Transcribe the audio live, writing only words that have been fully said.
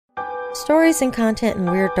Stories and content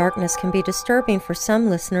in Weird Darkness can be disturbing for some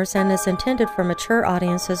listeners and is intended for mature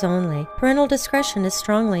audiences only. Parental discretion is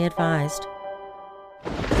strongly advised.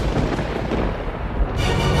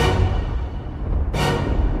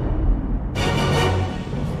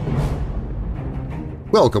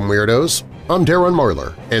 Welcome, Weirdos! I'm Darren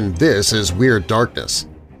Marlar, and this is Weird Darkness.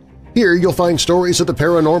 Here you'll find stories of the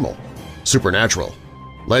paranormal, supernatural,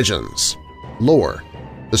 legends, lore,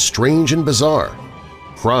 the strange and bizarre,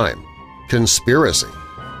 crime, conspiracy,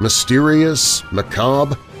 mysterious,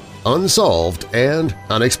 macabre, unsolved, and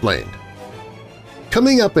unexplained.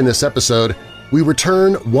 Coming up in this episode, we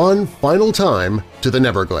return one final time to the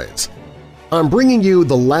Neverglades. I'm bringing you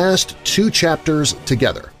the last two chapters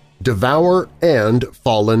together, Devour and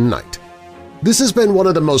Fallen Night. This has been one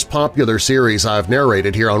of the most popular series I've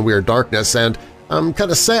narrated here on Weird Darkness, and I'm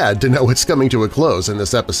kind of sad to know it's coming to a close in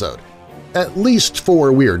this episode. At least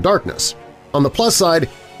for Weird Darkness. On the plus side,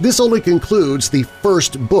 this only concludes the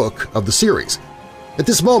first book of the series. At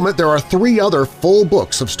this moment, there are 3 other full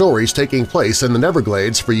books of stories taking place in the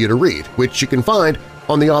Neverglades for you to read, which you can find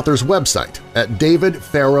on the author's website at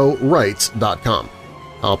davidfarrowwrites.com.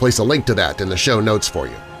 I'll place a link to that in the show notes for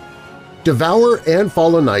you. Devour and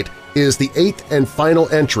Fallen Night is the 8th and final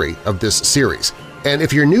entry of this series, and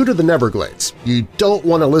if you're new to the Neverglades, you don't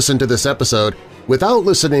want to listen to this episode without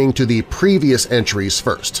listening to the previous entries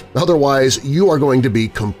first, otherwise you are going to be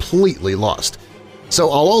completely lost. So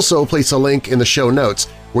I'll also place a link in the show notes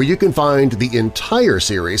where you can find the entire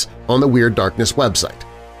series on the Weird Darkness website.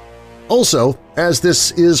 Also, as this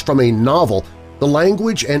is from a novel, the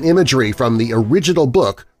language and imagery from the original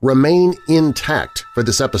book remain intact for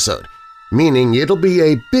this episode, meaning it'll be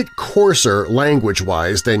a bit coarser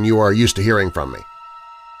language-wise than you are used to hearing from me.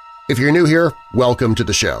 If you're new here, welcome to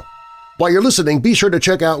the show. While you're listening, be sure to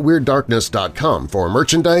check out WeirdDarkness.com for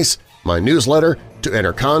merchandise, my newsletter, to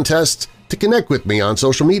enter contests, to connect with me on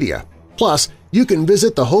social media. Plus, you can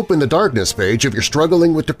visit the Hope in the Darkness page if you're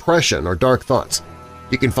struggling with depression or dark thoughts.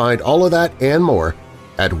 You can find all of that and more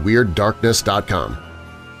at WeirdDarkness.com.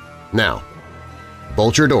 Now,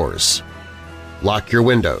 bolt your doors, lock your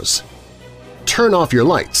windows, turn off your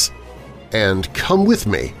lights, and come with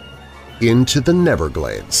me into the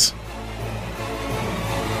Neverglades.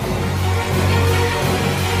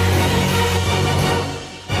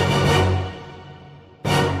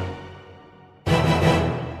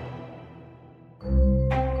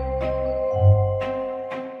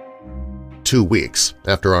 Two weeks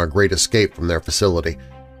after our great escape from their facility,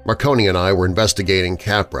 Marconi and I were investigating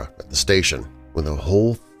Capra at the station when the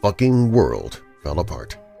whole fucking world fell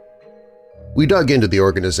apart. We dug into the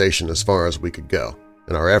organization as far as we could go,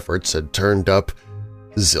 and our efforts had turned up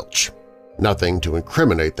zilch. Nothing to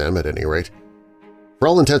incriminate them at any rate. For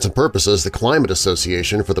all intents and purposes, the Climate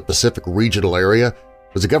Association for the Pacific Regional Area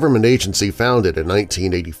was a government agency founded in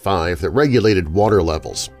 1985 that regulated water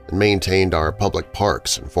levels and maintained our public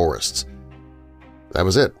parks and forests. That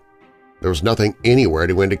was it. There was nothing anywhere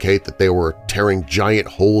to indicate that they were tearing giant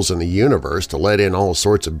holes in the universe to let in all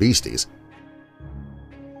sorts of beasties.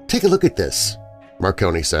 "Take a look at this,"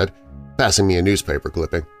 Marconi said, passing me a newspaper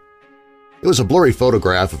clipping. It was a blurry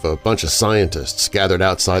photograph of a bunch of scientists gathered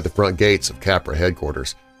outside the front gates of Capra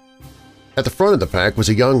headquarters. At the front of the pack was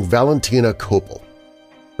a young Valentina Kopel.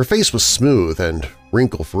 Her face was smooth and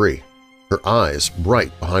wrinkle-free, her eyes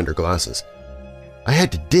bright behind her glasses. "I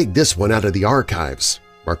had to dig this one out of the archives,"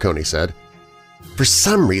 Marconi said. "For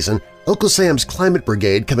some reason, Uncle Sam's Climate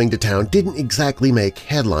Brigade coming to town didn't exactly make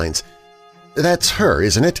headlines. That's her,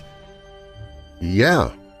 isn't it?" "Yeah,"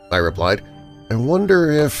 I replied. "I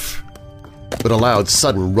wonder if…" But a loud,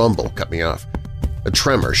 sudden rumble cut me off. A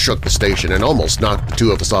tremor shook the station and almost knocked the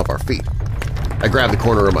two of us off our feet. I grabbed the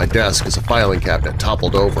corner of my desk as a filing cabinet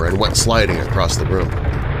toppled over and went sliding across the room.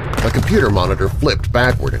 My computer monitor flipped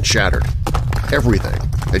backward and shattered. Everything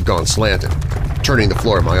had gone slanted, turning the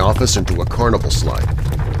floor of my office into a carnival slide.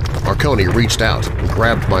 Marconi reached out and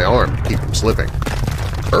grabbed my arm to keep from slipping.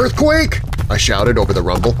 "Earthquake!" I shouted over the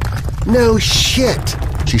rumble. "No shit!"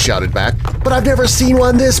 she shouted back, "but I've never seen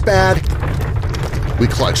one this bad!" We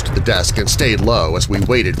clutched to the desk and stayed low as we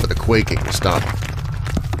waited for the quaking to stop.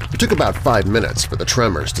 It took about 5 minutes for the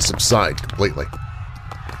tremors to subside completely.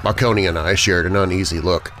 Marconi and I shared an uneasy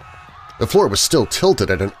look. The floor was still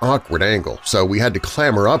tilted at an awkward angle, so we had to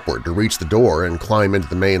clamber upward to reach the door and climb into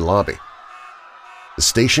the main lobby. The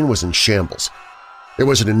station was in shambles. There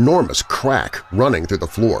was an enormous crack running through the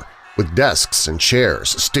floor, with desks and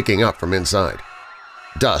chairs sticking up from inside.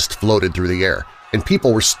 Dust floated through the air, and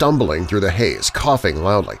people were stumbling through the haze, coughing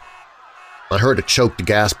loudly. I heard a choked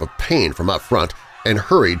gasp of pain from up front and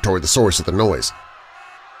hurried toward the source of the noise.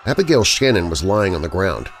 Abigail Shannon was lying on the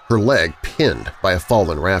ground, her leg pinned by a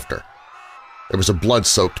fallen rafter. There was a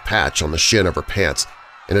blood-soaked patch on the shin of her pants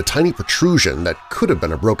and a tiny protrusion that could have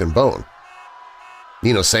been a broken bone.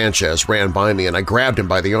 Nino Sanchez ran by me and I grabbed him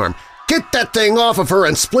by the arm. "Get that thing off of her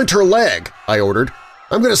and splint her leg!" I ordered.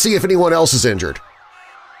 "I'm going to see if anyone else is injured."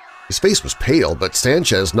 His face was pale, but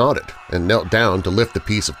Sanchez nodded and knelt down to lift the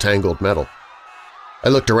piece of tangled metal. I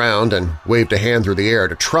looked around and waved a hand through the air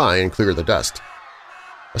to try and clear the dust.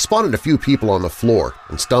 I spotted a few people on the floor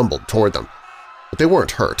and stumbled toward them, but they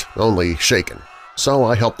weren't hurt, only shaken, so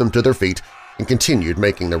I helped them to their feet and continued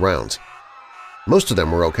making the rounds. Most of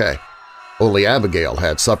them were okay. Only Abigail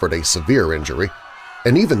had suffered a severe injury,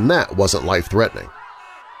 and even that wasn't life-threatening.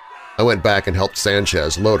 I went back and helped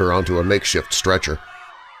Sanchez load her onto a makeshift stretcher.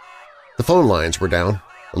 The phone lines were down,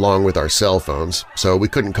 along with our cell phones, so we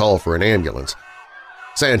couldn't call for an ambulance.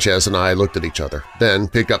 Sanchez and I looked at each other, then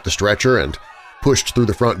picked up the stretcher and pushed through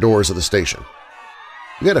the front doors of the station.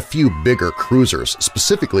 We had a few bigger cruisers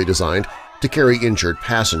specifically designed to carry injured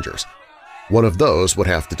passengers. One of those would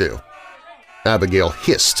have to do. Abigail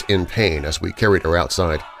hissed in pain as we carried her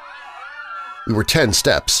outside. We were 10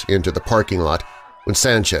 steps into the parking lot when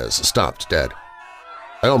Sanchez stopped dead.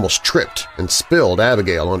 I almost tripped and spilled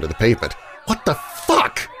Abigail onto the pavement. "What the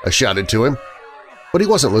fuck?" I shouted to him. But he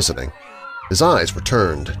wasn't listening. His eyes were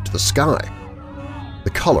turned to the sky.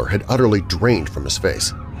 The color had utterly drained from his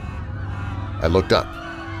face. I looked up,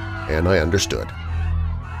 and I understood.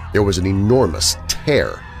 There was an enormous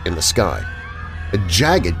tear in the sky, a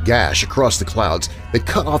jagged gash across the clouds that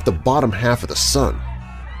cut off the bottom half of the sun.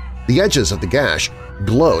 The edges of the gash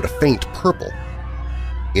glowed a faint purple.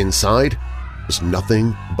 Inside was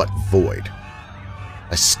nothing but void.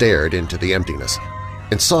 I stared into the emptiness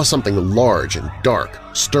and saw something large and dark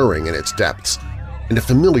stirring in its depths, and a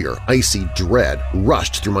familiar icy dread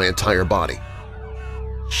rushed through my entire body.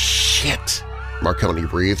 "Shit!" Marconi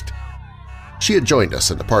breathed. She had joined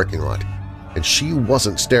us in the parking lot, and she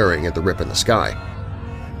wasn't staring at the rip in the sky.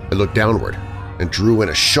 I looked downward and drew in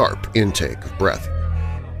a sharp intake of breath.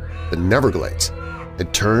 The Neverglades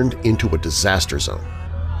had turned into a disaster zone.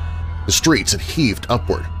 The streets had heaved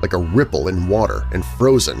upward like a ripple in water and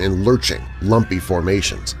frozen in lurching, lumpy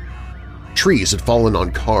formations. Trees had fallen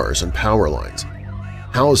on cars and power lines.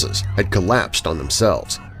 Houses had collapsed on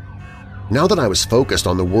themselves. Now that I was focused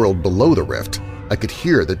on the world below the rift, I could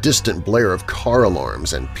hear the distant blare of car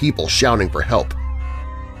alarms and people shouting for help.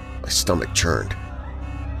 My stomach churned.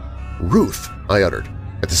 "Ruth," I uttered.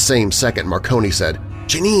 At the same second, Marconi said,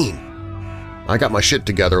 "Janine!" I got my shit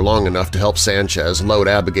together long enough to help Sanchez load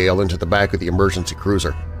Abigail into the back of the emergency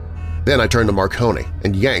cruiser. Then I turned to Marconi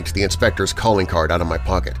and yanked the inspector's calling card out of my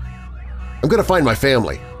pocket. "I'm going to find my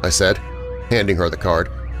family," I said, handing her the card.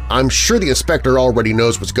 "I'm sure the inspector already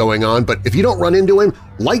knows what's going on, but if you don't run into him,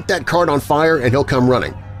 light that card on fire and he'll come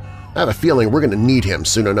running. I have a feeling we're going to need him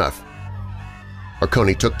soon enough."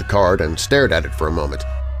 Marconi took the card and stared at it for a moment.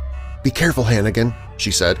 "Be careful, Hannigan,"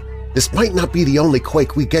 she said. "This might not be the only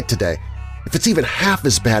quake we get today. If it's even half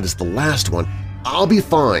as bad as the last one, I'll be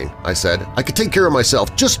fine," I said. "I can take care of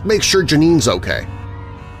myself. Just make sure Janine's okay."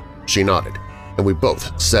 She nodded, and we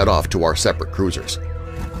both set off to our separate cruisers.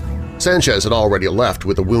 Sanchez had already left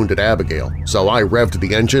with the wounded Abigail, so I revved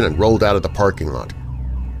the engine and rolled out of the parking lot.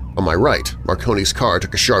 On my right, Marconi's car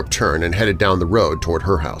took a sharp turn and headed down the road toward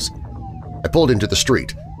her house. I pulled into the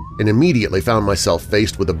street and immediately found myself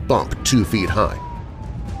faced with a bump 2 feet high.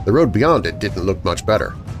 The road beyond it didn't look much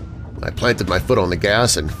better. I planted my foot on the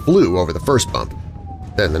gas and flew over the first bump,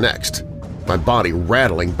 then the next, my body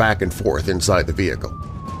rattling back and forth inside the vehicle.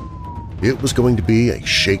 It was going to be a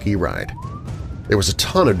shaky ride. There was a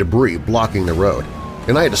ton of debris blocking the road,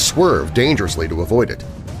 and I had to swerve dangerously to avoid it.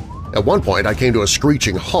 At one point, I came to a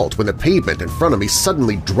screeching halt when the pavement in front of me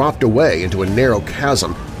suddenly dropped away into a narrow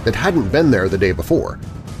chasm that hadn't been there the day before.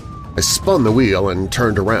 I spun the wheel and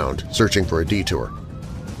turned around, searching for a detour.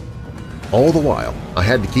 All the while, I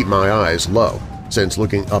had to keep my eyes low, since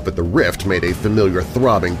looking up at the rift made a familiar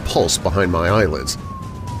throbbing pulse behind my eyelids.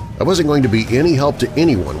 I wasn't going to be any help to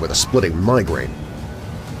anyone with a splitting migraine.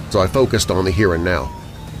 So I focused on the here and now,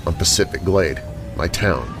 on Pacific Glade, my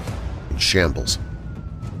town, in shambles.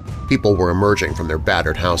 People were emerging from their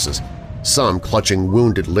battered houses, some clutching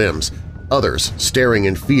wounded limbs, others staring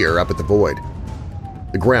in fear up at the void.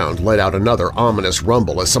 The ground let out another ominous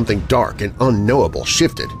rumble as something dark and unknowable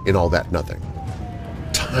shifted in all that nothing.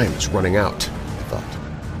 Time is running out, I thought.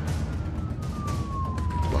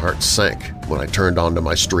 My heart sank when I turned onto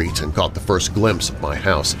my street and caught the first glimpse of my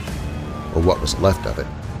house, or what was left of it.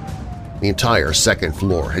 The entire second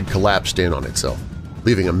floor had collapsed in on itself,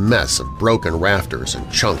 leaving a mess of broken rafters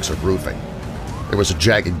and chunks of roofing. There was a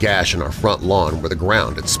jagged gash in our front lawn where the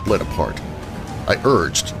ground had split apart. I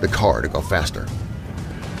urged the car to go faster.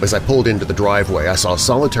 As I pulled into the driveway, I saw a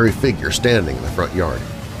solitary figure standing in the front yard.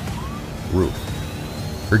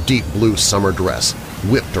 Ruth. Her deep blue summer dress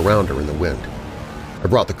whipped around her in the wind. I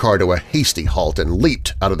brought the car to a hasty halt and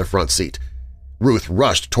leaped out of the front seat. Ruth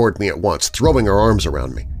rushed toward me at once, throwing her arms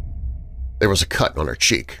around me. There was a cut on her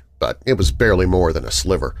cheek, but it was barely more than a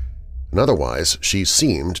sliver, and otherwise she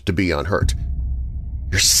seemed to be unhurt.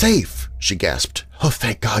 "You're safe!" she gasped. "Oh,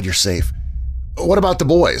 thank God you're safe!" "What about the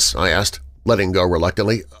boys?" I asked, letting go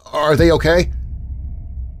reluctantly. "Are they okay?"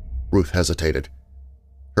 Ruth hesitated.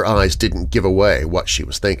 Her eyes didn't give away what she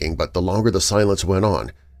was thinking, but the longer the silence went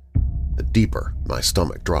on, the deeper my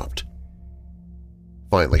stomach dropped.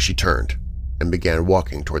 Finally she turned and began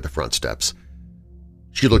walking toward the front steps.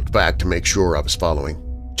 She looked back to make sure I was following.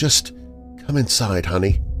 "Just come inside,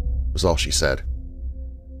 honey," was all she said.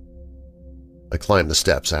 I climbed the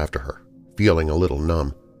steps after her, feeling a little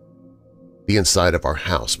numb. The inside of our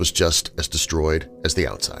house was just as destroyed as the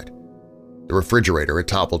outside. The refrigerator had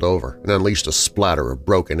toppled over and unleashed a splatter of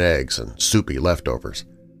broken eggs and soupy leftovers.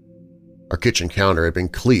 Our kitchen counter had been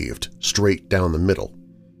cleaved straight down the middle.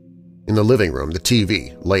 In the living room, the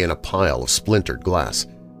TV lay in a pile of splintered glass.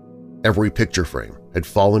 Every picture frame had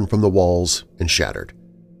fallen from the walls and shattered.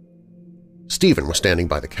 Stephen was standing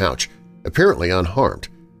by the couch, apparently unharmed,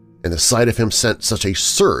 and the sight of him sent such a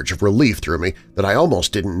surge of relief through me that I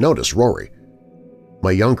almost didn't notice Rory.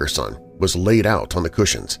 My younger son was laid out on the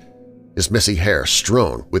cushions, his messy hair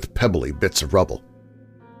strewn with pebbly bits of rubble.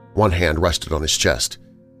 One hand rested on his chest.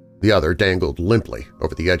 The other dangled limply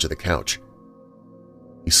over the edge of the couch.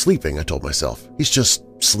 "He's sleeping," I told myself. "He's just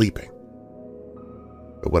sleeping."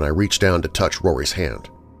 But when I reached down to touch Rory's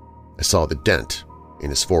hand, I saw the dent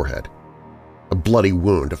in his forehead, a bloody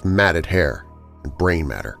wound of matted hair and brain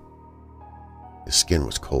matter. His skin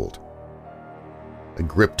was cold. I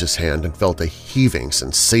gripped his hand and felt a heaving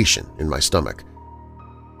sensation in my stomach.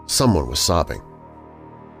 Someone was sobbing,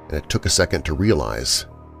 and it took a second to realize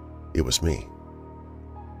it was me.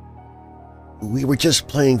 "We were just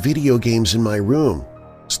playing video games in my room,"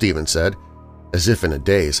 Stephen said, as if in a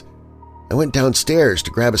daze. "I went downstairs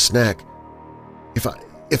to grab a snack.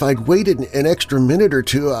 If I'd waited an extra minute or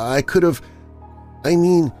two, I could have…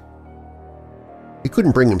 He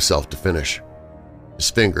couldn't bring himself to finish. His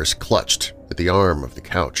fingers clutched at the arm of the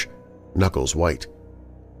couch, knuckles white.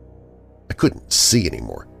 I couldn't see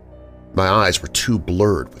anymore. My eyes were too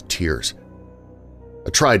blurred with tears. I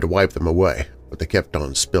tried to wipe them away, but they kept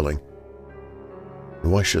on spilling.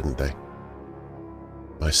 And why shouldn't they?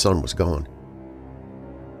 My son was gone.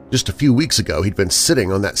 Just a few weeks ago, he'd been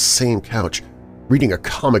sitting on that same couch, reading a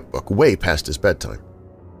comic book way past his bedtime.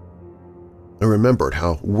 I remembered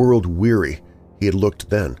how world-weary he had looked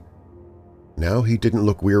then. Now he didn't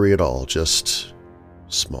look weary at all, just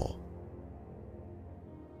small.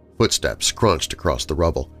 Footsteps crunched across the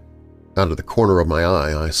rubble. Out of the corner of my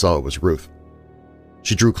eye, I saw it was Ruth.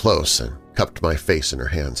 She drew close and cupped my face in her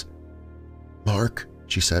hands. "Mark,"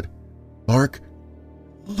 she said. "Mark,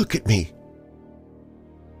 look at me."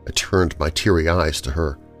 I turned my teary eyes to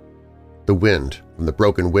her. The wind from the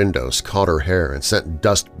broken windows caught her hair and sent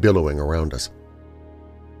dust billowing around us.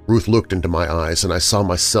 Ruth looked into my eyes, and I saw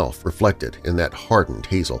myself reflected in that hardened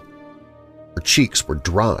hazel. Her cheeks were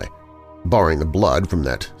dry, barring the blood from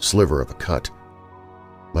that sliver of a cut.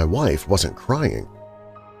 My wife wasn't crying.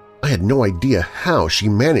 I had no idea how she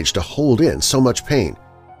managed to hold in so much pain.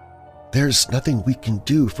 "There's nothing we can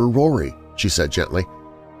do for Rory," she said gently,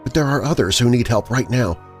 "but there are others who need help right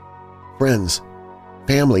now. Friends,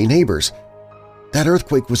 family, neighbors. That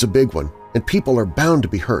earthquake was a big one, and people are bound to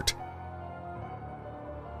be hurt."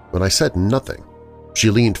 When I said nothing,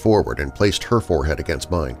 she leaned forward and placed her forehead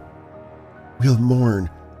against mine. "We'll mourn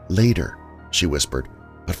later," she whispered,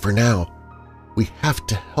 "but for now, we have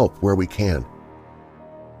to help where we can."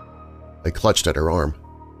 I clutched at her arm.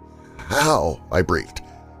 "How?" I breathed.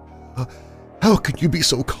 "How can you be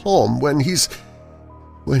so calm when he's…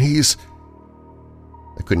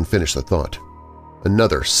 I couldn't finish the thought.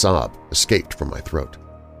 Another sob escaped from my throat.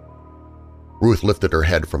 Ruth lifted her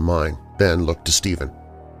head from mine, then looked to Stephen.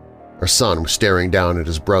 Our son was staring down at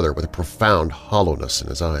his brother with a profound hollowness in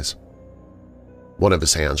his eyes. One of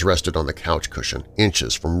his hands rested on the couch cushion,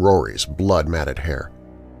 inches from Rory's blood-matted hair.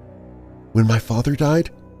 "When my father died,"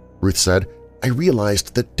 Ruth said, "I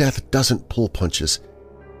realized that death doesn't pull punches.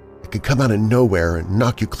 It can come out of nowhere and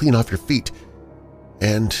knock you clean off your feet.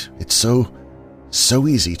 And it's so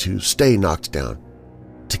easy to stay knocked down,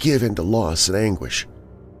 to give in to loss and anguish.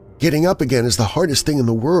 Getting up again is the hardest thing in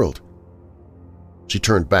the world." She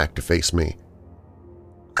turned back to face me.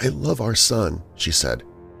 "I love our son," she said,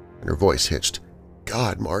 and her voice hitched.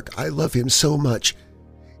 "God, Mark, I love him so much,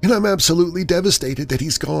 and I'm absolutely devastated that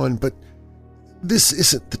he's gone, but this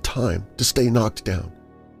isn't the time to stay knocked down.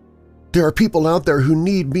 There are people out there who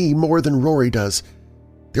need me more than Rory does.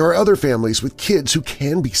 There are other families with kids who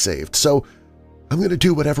can be saved, so I'm going to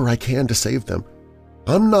do whatever I can to save them.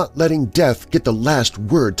 I'm not letting death get the last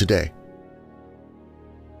word today."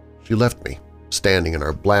 She left me, standing in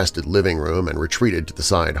our blasted living room, and retreated to the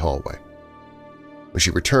side hallway. When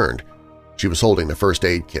she returned, she was holding the first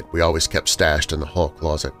aid kit we always kept stashed in the hall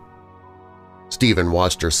closet. Stephen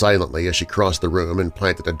watched her silently as she crossed the room and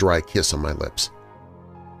planted a dry kiss on my lips.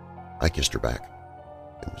 I kissed her back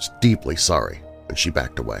and was deeply sorry when she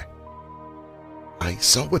backed away. "I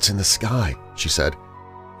saw what's in the sky," she said.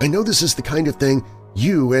 "I know this is the kind of thing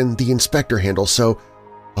you and the inspector handle, so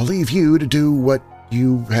I'll leave you to do what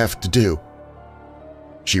you have to do."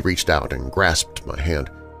 She reached out and grasped my hand.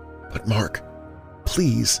 "But Mark,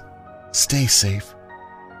 please stay safe."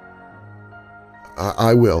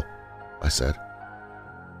 I will," I said.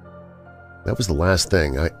 That was the last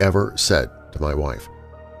thing I ever said to my wife,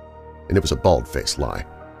 and it was a bald-faced lie.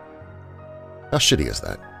 How shitty is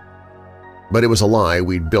that? But it was a lie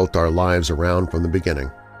we'd built our lives around from the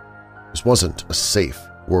beginning. This wasn't a safe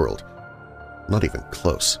world, not even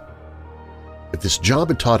close. If this job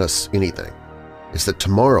had taught us anything, it's that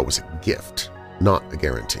tomorrow was a gift, not a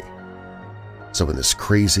guarantee. So in this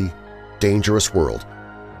crazy, dangerous world,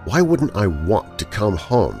 why wouldn't I want to come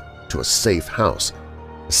home to a safe house,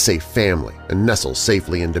 a safe family, and nestle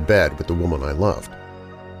safely into bed with the woman I loved?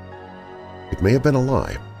 It may have been a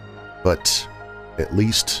lie, but at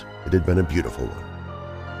least it had been a beautiful one.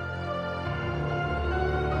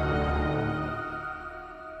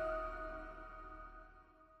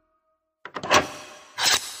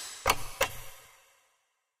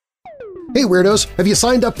 Hey Weirdos, have you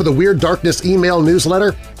signed up for the Weird Darkness email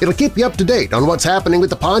newsletter? It'll keep you up to date on what's happening with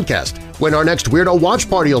the podcast, when our next Weirdo Watch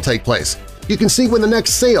Party will take place. You can see when the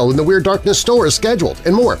next sale in the Weird Darkness store is scheduled,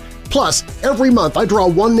 and more. Plus, every month I draw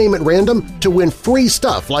one name at random to win free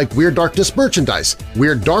stuff like Weird Darkness merchandise,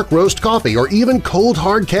 Weird Dark Roast coffee, or even cold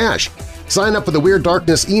hard cash. Sign up for the Weird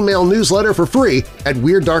Darkness email newsletter for free at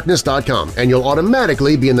WeirdDarkness.com, and you'll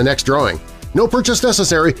automatically be in the next drawing. No purchase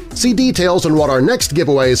necessary. See details on what our next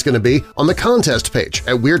giveaway is going to be on the contest page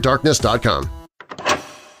at WeirdDarkness.com.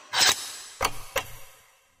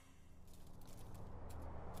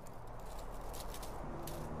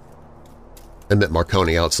 I met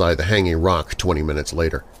Marconi outside the Hanging Rock 20 minutes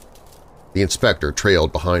later. The inspector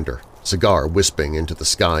trailed behind her, cigar wisping into the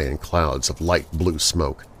sky in clouds of light blue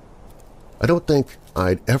smoke. I don't think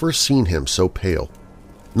I'd ever seen him so pale,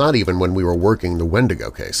 not even when we were working the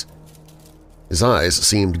Wendigo case. His eyes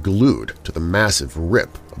seemed glued to the massive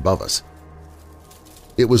rip above us.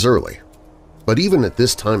 It was early, but even at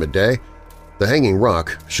this time of day, the Hanging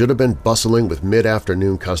Rock should have been bustling with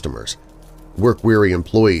mid-afternoon customers, work-weary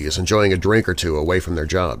employees enjoying a drink or two away from their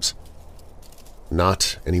jobs.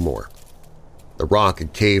 Not anymore. The rock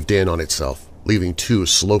had caved in on itself, leaving two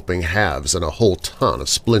sloping halves and a whole ton of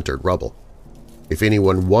splintered rubble. If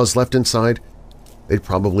anyone was left inside, they'd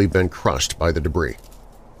probably been crushed by the debris.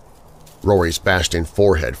 Rory's bashed-in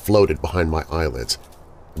forehead floated behind my eyelids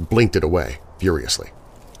and blinked it away furiously.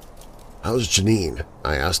 "How's Janine?"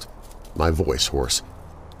 I asked, my voice hoarse.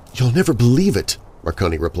 "You'll never believe it,"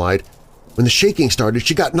 Marconi replied. "When the shaking started,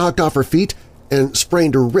 she got knocked off her feet and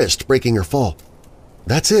sprained her wrist, breaking her fall.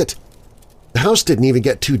 That's it. The house didn't even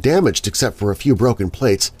get too damaged except for a few broken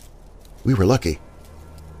plates. We were lucky."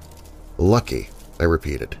 "Lucky," I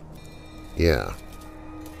repeated. Yeah.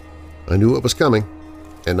 I knew it was coming,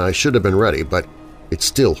 and I should have been ready, but it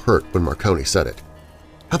still hurt when Marconi said it.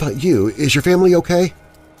 "How about you? Is your family okay?"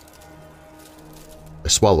 I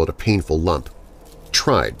swallowed a painful lump,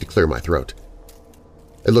 tried to clear my throat.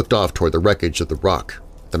 I looked off toward the wreckage of the rock,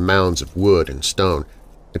 the mounds of wood and stone,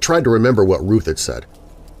 and tried to remember what Ruth had said.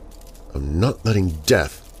 "I'm not letting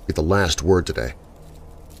death get the last word today."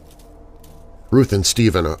 "Ruth and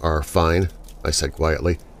Stephen are fine," I said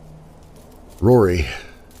quietly. Rory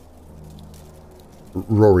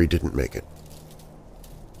didn't make it."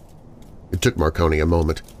 It took Marconi a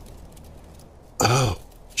moment. "Oh,"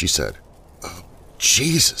 she said. "Oh,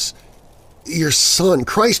 Jesus! Your son!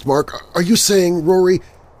 Christ, Mark! Are you saying Rory—"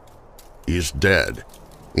 "He's dead,"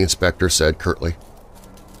 the inspector said curtly.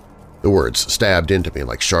 The words stabbed into me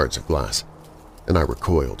like shards of glass, and I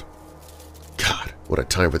recoiled. God, what a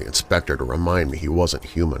time for the inspector to remind me he wasn't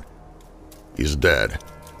human. "He's dead,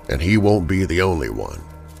 and he won't be the only one,"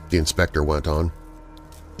 the inspector went on.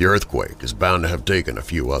 "The earthquake is bound to have taken a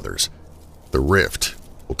few others. The rift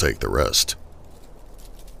will take the rest."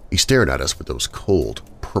 He stared at us with those cold,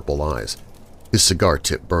 purple eyes, his cigar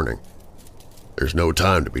tip burning. "There's no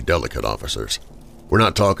time to be delicate, officers. We're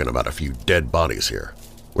not talking about a few dead bodies here.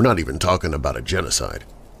 We're not even talking about a genocide.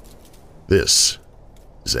 This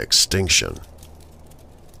is extinction."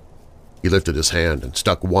 He lifted his hand and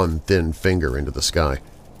stuck one thin finger into the sky.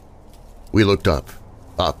 We looked up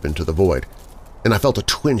into the void, and I felt a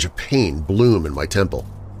twinge of pain bloom in my temple.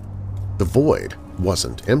 The void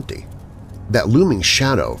wasn't empty. That looming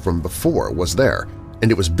shadow from before was there,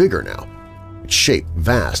 and it was bigger now, its shape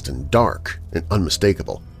vast and dark and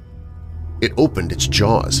unmistakable. It opened its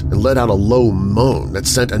jaws and let out a low moan that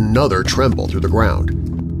sent another tremble through the ground.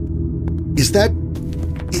 Is that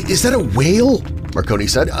a whale?" Marconi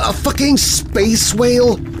said. "A fucking space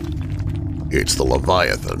whale?" "It's the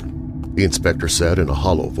Leviathan," the inspector said in a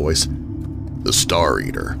hollow voice. "The Star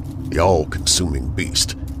Eater, the all-consuming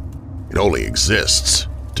beast. It only exists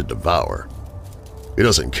to devour. It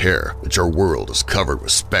doesn't care that your world is covered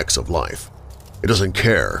with specks of life. It doesn't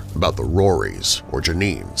care about the Rorys or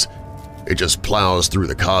Janines. It just plows through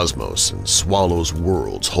the cosmos and swallows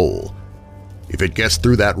worlds whole. If it gets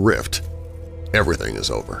through that rift, everything is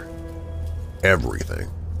over. Everything."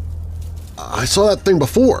 "I saw that thing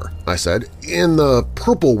before," I said, "in the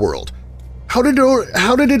purple world. How did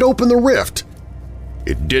it open the rift?"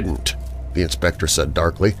 "It didn't," the inspector said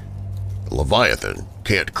darkly. "The Leviathan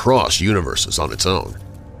can't cross universes on its own,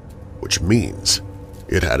 which means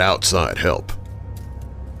it had outside help."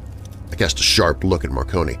 I cast a sharp look at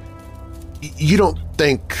Marconi. "You don't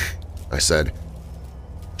think—" I said.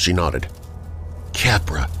 She nodded.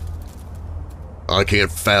 "Capra." "I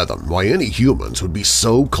can't fathom why any humans would be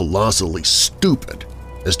so colossally stupid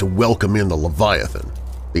as to welcome in the Leviathan,"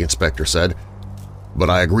 the inspector said, "but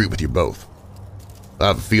I agree with you both. I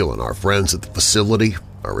have a feeling our friends at the facility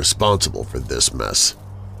are responsible for this mess."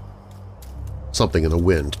 Something in the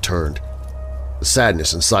wind turned. The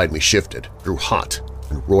sadness inside me shifted, grew hot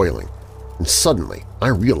and roiling, and suddenly I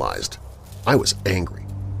realized I was angry.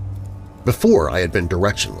 Before I had been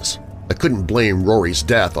directionless. I couldn't blame Rory's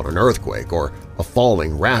death on an earthquake or a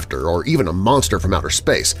falling rafter or even a monster from outer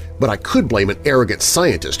space, but I could blame an arrogant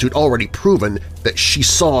scientist who'd already proven that she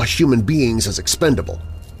saw human beings as expendable.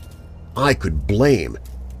 I could blame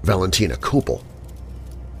Valentina Kopel.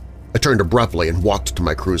 I turned abruptly and walked to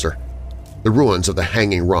my cruiser. The ruins of the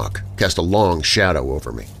Hanging Rock cast a long shadow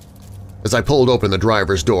over me. As I pulled open the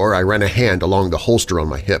driver's door, I ran a hand along the holster on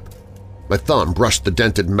my hip. My thumb brushed the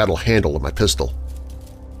dented metal handle of my pistol.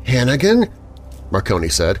 "Hannigan?" Marconi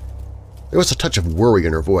said. There was a touch of worry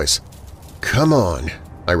in her voice. "Come on,"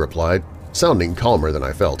 I replied, sounding calmer than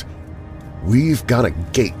I felt. "We've got a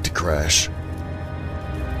gate to crash."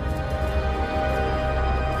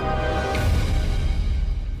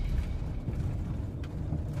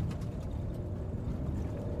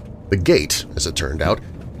 The gate, as it turned out,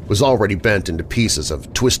 was already bent into pieces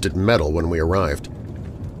of twisted metal when we arrived.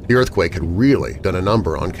 The earthquake had really done a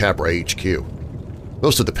number on Capra HQ.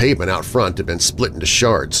 Most of the pavement out front had been split into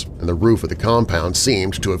shards, and the roof of the compound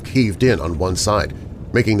seemed to have caved in on one side,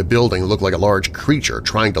 making the building look like a large creature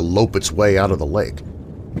trying to lope its way out of the lake.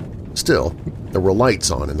 Still, there were lights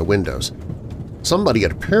on in the windows. Somebody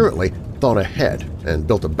had apparently thought ahead and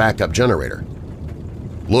built a backup generator.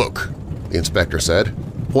 "Look," the inspector said,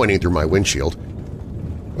 pointing through my windshield.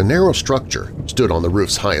 A narrow structure stood on the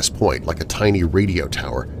roof's highest point like a tiny radio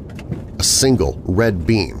tower. A single red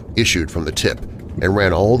beam issued from the tip and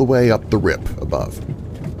ran all the way up the rip above.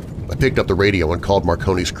 I picked up the radio and called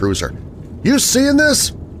Marconi's cruiser. "You seeing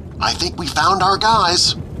this?" "I think we found our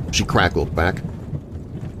guys," she crackled back.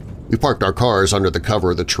 We parked our cars under the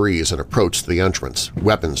cover of the trees and approached the entrance,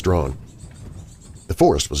 weapons drawn. The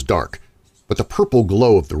forest was dark, but the purple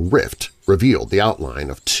glow of the rift revealed the outline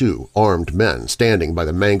of two armed men standing by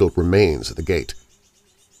the mangled remains of the gate.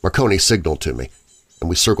 Marconi signaled to me, and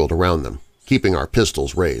we circled around them, keeping our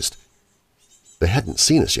pistols raised. They hadn't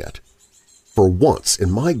seen us yet. For once in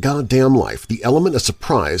my goddamn life, the element of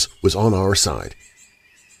surprise was on our side.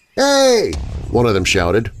 "Hey!" one of them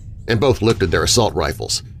shouted, and both lifted their assault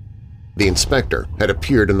rifles. The inspector had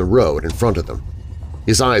appeared in the road in front of them.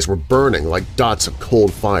 His eyes were burning like dots of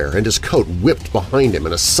cold fire, and his coat whipped behind him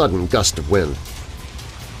in a sudden gust of wind.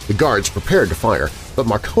 The guards prepared to fire, but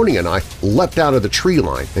Marconi and I leapt out of the tree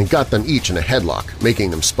line and got them each in a headlock, making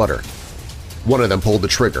them sputter. One of them pulled the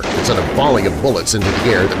trigger and sent a volley of bullets into the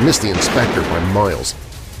air that missed the inspector by miles.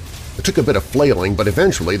 It took a bit of flailing, but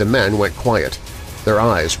eventually the men went quiet, their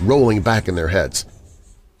eyes rolling back in their heads.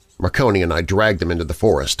 Marconi and I dragged them into the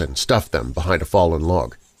forest and stuffed them behind a fallen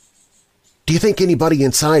log. "Do you think anybody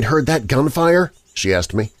inside heard that gunfire?" she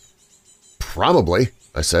asked me. "Probably,"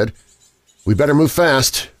 I said. "We better move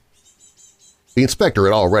fast. The inspector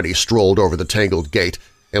had already strolled over the tangled gate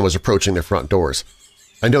and was approaching the front doors.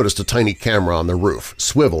 I noticed a tiny camera on the roof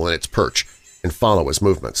swivel in its perch and follow his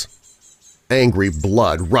movements. Angry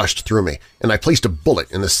blood rushed through me, and I placed a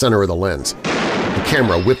bullet in the center of the lens. The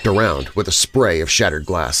camera whipped around with a spray of shattered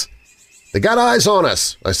glass. "They got eyes on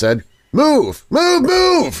us," I said. "Move! Move!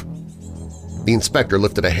 Move!" The inspector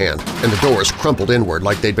lifted a hand, and the doors crumpled inward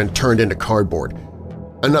like they'd been turned into cardboard.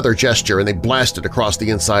 Another gesture, and they blasted across the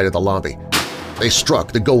inside of the lobby. They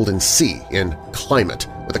struck the golden sea in Climate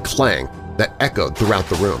with a clang that echoed throughout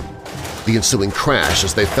the room. The ensuing crash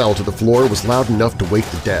as they fell to the floor was loud enough to wake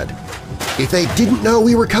the dead. "If they didn't know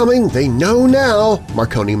we were coming, they know now,"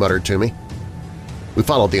 Marconi muttered to me. We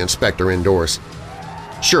followed the inspector indoors.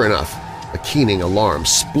 Sure enough, a keening alarm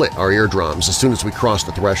split our eardrums as soon as we crossed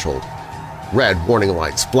the threshold. Red warning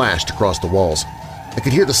lights flashed across the walls. I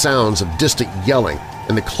could hear the sounds of distant yelling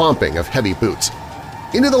and the clomping of heavy boots.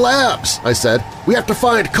 "Into the labs," I said. "We have to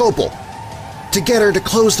find Copel." "To get her to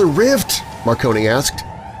close the rift?" Marconi asked.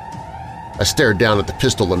 I stared down at the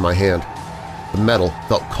pistol in my hand. The metal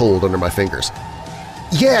felt cold under my fingers.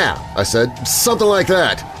 "Yeah," I said, "something like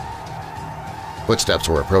that." Footsteps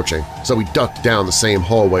were approaching, so we ducked down the same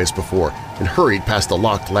hallway as before and hurried past the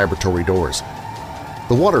locked laboratory doors.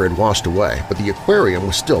 The water had washed away, but the aquarium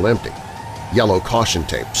was still empty. Yellow caution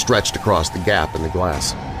tape stretched across the gap in the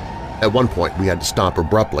glass. At one point we had to stop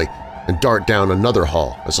abruptly and dart down another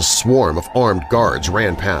hall as a swarm of armed guards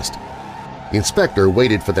ran past. The inspector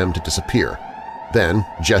waited for them to disappear, then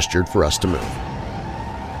gestured for us to move.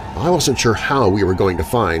 I wasn't sure how we were going to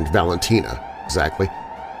find Valentina exactly,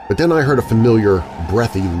 but then I heard a familiar,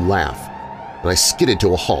 breathy laugh, and I skidded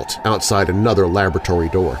to a halt outside another laboratory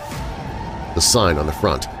door. The sign on the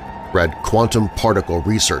front read Quantum Particle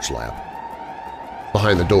Research Lab.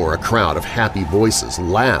 Behind the door, a crowd of happy voices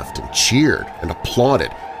laughed and cheered and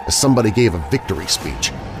applauded as somebody gave a victory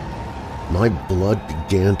speech. My blood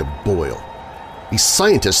began to boil. These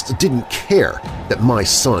scientists didn't care that my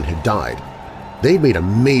son had died. They'd made a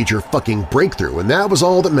major fucking breakthrough, and that was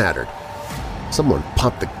all that mattered. Someone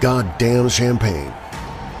popped the goddamn champagne.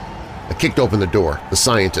 I kicked open the door. The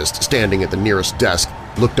scientist, standing at the nearest desk,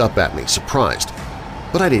 looked up at me, surprised.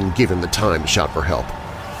 But I didn't give him the time to shout for help.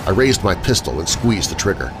 I raised my pistol and squeezed the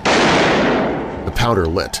trigger. The powder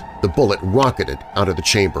lit, the bullet rocketed out of the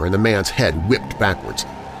chamber, and the man's head whipped backwards.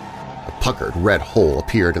 A puckered red hole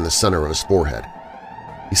appeared in the center of his forehead.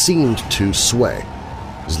 He seemed to sway,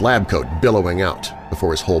 his lab coat billowing out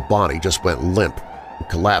before his whole body just went limp and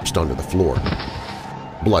collapsed onto the floor.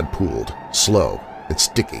 Blood pooled, slow and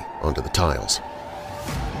sticky onto the tiles.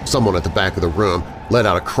 Someone at the back of the room let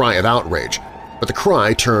out a cry of outrage, but the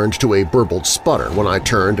cry turned to a burbled sputter when I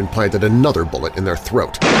turned and planted another bullet in their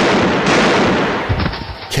throat.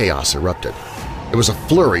 Chaos erupted. It was a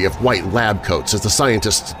flurry of white lab coats as the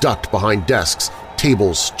scientists ducked behind desks,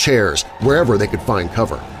 tables, chairs, wherever they could find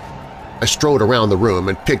cover. I strode around the room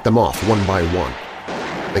and picked them off one by one.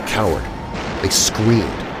 They cowered. They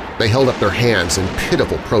screamed. They held up their hands in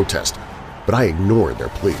pitiful protest, but I ignored their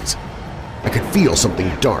pleas. I could feel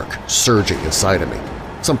something dark surging inside of me,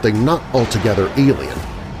 something not altogether alien,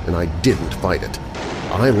 and I didn't fight it.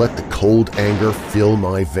 I let the cold anger fill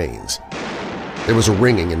my veins. There was a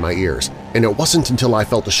ringing in my ears, and it wasn't until I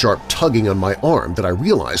felt a sharp tugging on my arm that I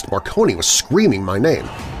realized Marconi was screaming my name.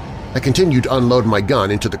 I continued to unload my gun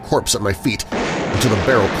into the corpse at my feet until the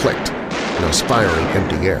barrel clicked, and I was firing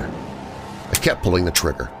empty air. I kept pulling the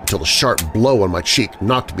trigger until a sharp blow on my cheek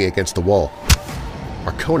knocked me against the wall.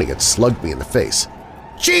 Marconi had slugged me in the face.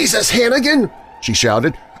 "Jesus, Hannigan!" she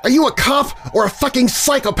shouted. "Are you a cop or a fucking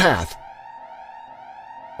psychopath?"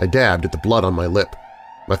 I dabbed at the blood on my lip,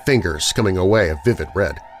 my fingers coming away a vivid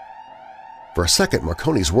red. For a second,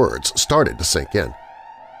 Marconi's words started to sink in.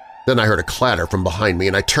 Then I heard a clatter from behind me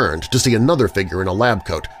and I turned to see another figure in a lab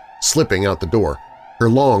coat slipping out the door, her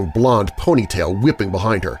long blonde ponytail whipping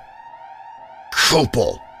behind her.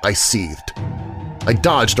 "Copel!" I seethed. I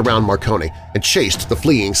dodged around Marconi and chased the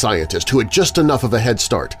fleeing scientist who had just enough of a head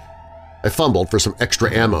start. I fumbled for some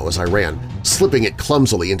extra ammo as I ran, slipping it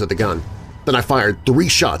clumsily into the gun. Then I fired 3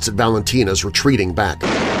 shots at Valentina's retreating back.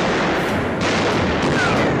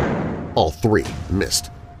 All 3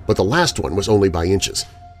 missed, but the last one was only by inches.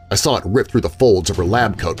 I saw it rip through the folds of her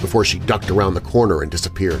lab coat before she ducked around the corner and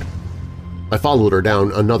disappeared. I followed her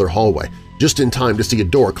down another hallway, just in time to see a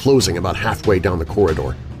door closing about halfway down the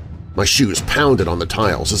corridor. My shoes pounded on the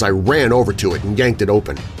tiles as I ran over to it and yanked it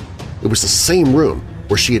open. It was the same room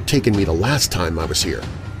where she had taken me the last time I was here,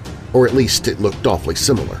 or at least it looked awfully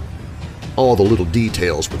similar. All the little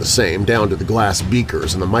details were the same, down to the glass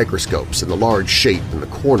beakers and the microscopes and the large shape in the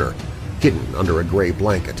corner, hidden under a gray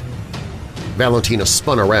blanket. Valentina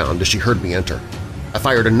spun around as she heard me enter. I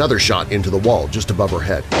fired another shot into the wall just above her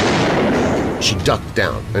head. She ducked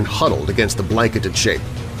down and huddled against the blanketed shape,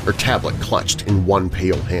 her tablet clutched in one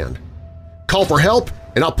pale hand. "Call for help,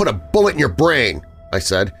 and I'll put a bullet in your brain," I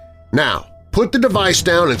said. "Now, put the device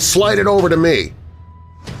down and slide it over to me."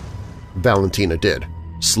 Valentina did,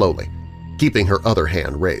 slowly, keeping her other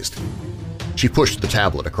hand raised. She pushed the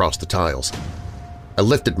tablet across the tiles. I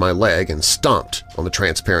lifted my leg and stomped on the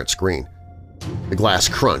transparent screen. The glass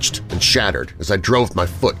crunched and shattered as I drove my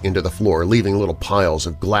foot into the floor, leaving little piles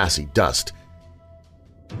of glassy dust.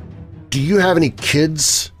 "Do you have any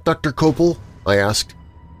kids, Dr. Copel?" I asked.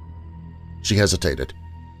 She hesitated.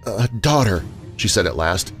 "A daughter," she said at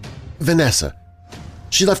last. "Vanessa.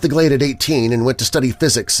 She left the Glade at 18 and went to study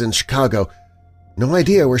physics in Chicago. No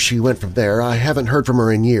idea where she went from there. I haven't heard from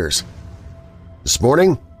her in years." "This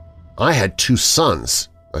morning, I had 2 sons,"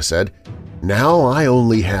 I said. "Now I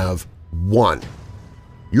only have 1.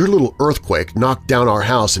 Your little earthquake knocked down our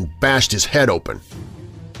house and bashed his head open."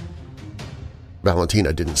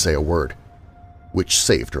 Valentina didn't say a word, which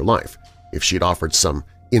saved her life. If she'd offered some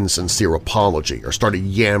insincere apology or started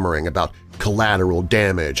yammering about collateral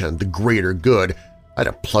damage and the greater good, I'd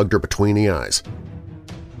have plugged her between the eyes.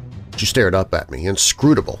 She stared up at me,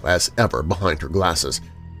 inscrutable as ever behind her glasses,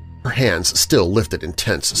 her hands still lifted in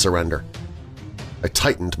tense surrender. I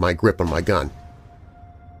tightened my grip on my gun.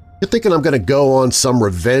 "You thinking I'm going to go on some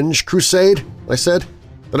revenge crusade?" I said.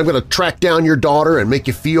 "That I'm going to track down your daughter and make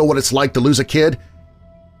you feel what it's like to lose a kid?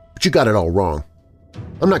 But you got it all wrong.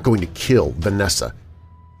 I'm not going to kill Vanessa.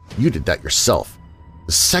 You did that yourself.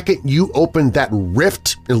 The second you opened that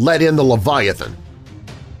rift and let in the Leviathan."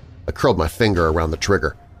 I curled my finger around the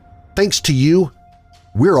trigger. "Thanks to you,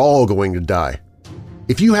 we're all going to die.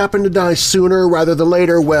 If you happen to die sooner rather than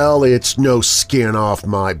later, well, it's no skin off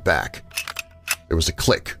my back." There was a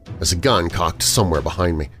click as a gun cocked somewhere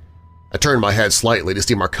behind me. I turned my head slightly to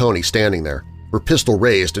see Marconi standing there, her pistol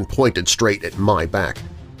raised and pointed straight at my back.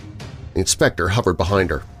 The inspector hovered behind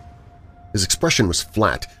her. His expression was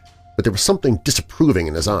flat, but there was something disapproving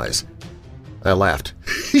in his eyes. I laughed.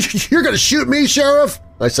 "You're going to shoot me, Sheriff?"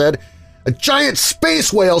 I said. "A giant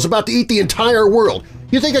space whale's about to eat the entire world.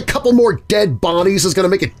 You think a couple more dead bodies is going to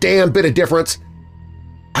make a damn bit of difference?"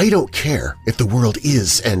 "I don't care if the world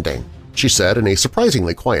is ending," she said in a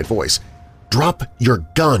surprisingly quiet voice. "Drop your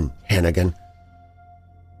gun, Hannigan."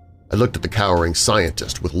 I looked at the cowering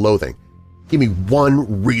scientist with loathing. "Give me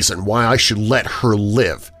one reason why I should let her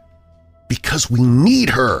live." "Because we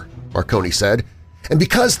need her," Marconi said. "And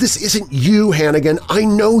because this isn't you, Hannigan, I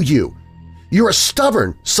know you. You're a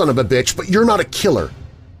stubborn son of a bitch, but you're not a killer.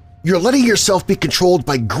 You're letting yourself be controlled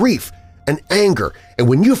by grief and anger, and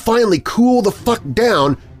when you finally cool the fuck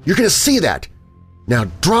down, you're gonna see that. Now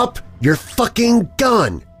drop your fucking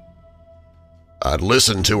gun!" "I'd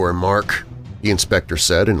listen to her, Mark," the inspector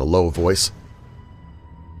said in a low voice.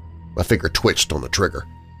 My finger twitched on the trigger.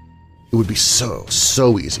 It would be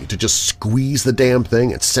so easy to just squeeze the damn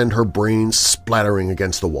thing and send her brains splattering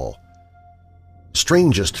against the wall. The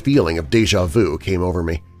strangest feeling of déjà vu came over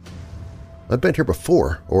me. I'd been here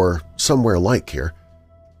before, or somewhere like here.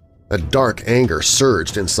 A dark anger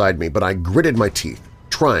surged inside me, but I gritted my teeth,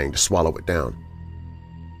 trying to swallow it down.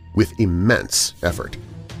 With immense effort,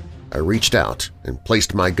 I reached out and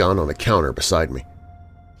placed my gun on the counter beside me.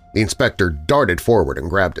 The inspector darted forward and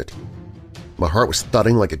grabbed it. My heart was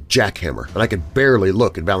thudding like a jackhammer, and I could barely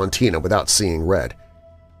look at Valentina without seeing red.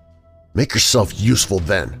 "Make yourself useful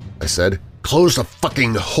then," I said. "Close the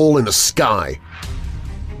fucking hole in the sky!"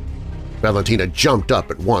 Valentina jumped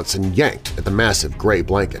up at once and yanked at the massive gray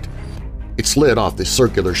blanket. It slid off the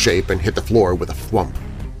circular shape and hit the floor with a thwump.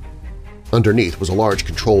 Underneath was a large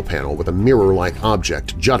control panel with a mirror-like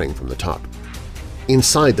object jutting from the top.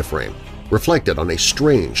 Inside the frame, reflected on a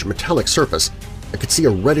strange metallic surface, I could see a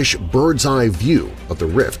reddish bird's-eye view of the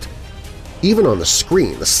rift. Even on the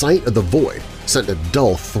screen, the sight of the void sent a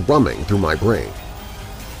dull thrumming through my brain.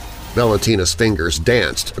 Valentina's fingers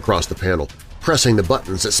danced across the panel, pressing the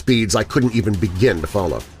buttons at speeds I couldn't even begin to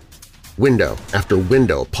follow. Window after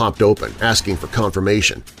window popped open, asking for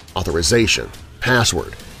confirmation, authorization,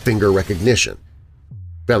 password, finger recognition.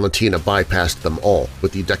 Valentina bypassed them all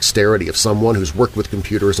with the dexterity of someone who's worked with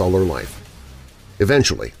computers all her life.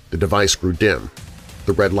 Eventually, the device grew dim,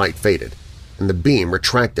 the red light faded, and the beam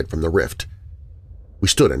retracted from the rift. We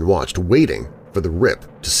stood and watched, waiting for the rip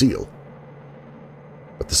to seal.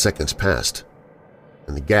 But the seconds passed,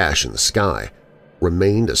 and the gash in the sky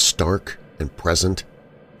remained as stark and present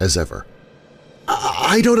as ever.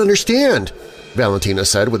 I don't understand," Valentina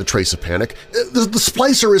said with a trace of panic. The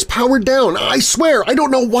splicer is powered down. I swear, I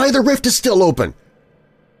don't know why the rift is still open."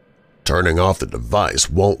 "Turning off the device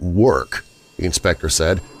won't work," the inspector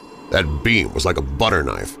said. "That beam was like a butter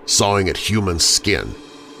knife, sawing at human skin.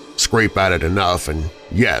 Scrape at it enough and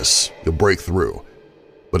yes, you'll break through.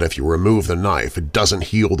 But if you remove the knife, it doesn't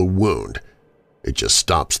heal the wound. It just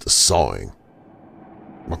stops the sawing."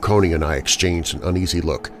 Marconi and I exchanged an uneasy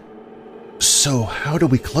look. "So how do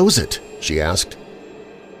we close it?" she asked.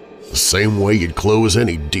 "The same way you'd close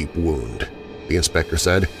any deep wound," the inspector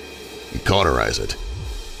said. "You cauterize it.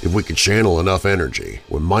 If we could channel enough energy,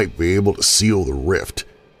 we might be able to seal the rift,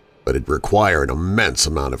 but it'd require an immense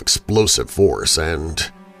amount of explosive force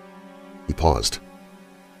and—" He paused.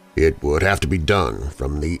 "It would have to be done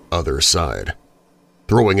from the other side.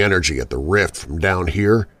 Throwing energy at the rift from down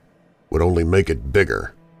here would only make it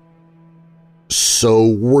bigger." "So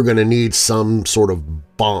we're going to need some sort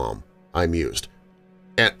of bomb," I mused,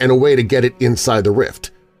 and a way to get it inside the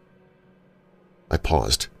rift." I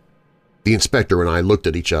paused. The inspector and I looked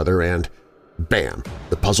at each other and, bam,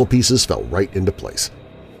 the puzzle pieces fell right into place.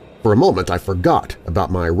 For a moment I forgot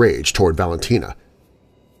about my rage toward Valentina.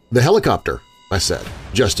 "The helicopter," I said,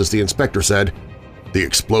 just as the inspector said, "The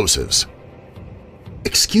explosives."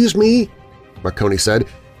 "Excuse me?" Marconi said.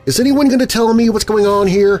 "Is anyone going to tell me what's going on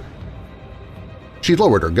here?" She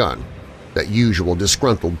lowered her gun, that usual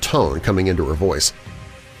disgruntled tone coming into her voice.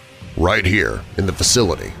 "Right here, in the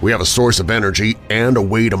facility, we have a source of energy and a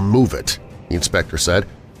way to move it," the inspector said.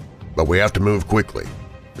 "But we have to move quickly.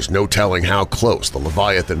 There's no telling how close the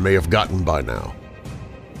Leviathan may have gotten by now."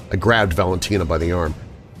 I grabbed Valentina by the arm.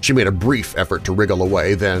 She made a brief effort to wriggle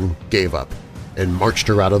away, then gave up, and marched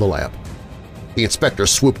her out of the lab. The inspector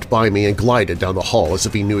swooped by me and glided down the hall as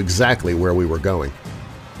if he knew exactly where we were going.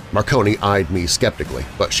 Marconi eyed me skeptically,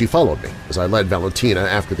 but she followed me as I led Valentina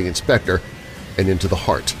after the inspector and into the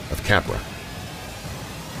heart of Capra.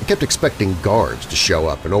 I kept expecting guards to show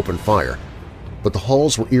up and open fire, but the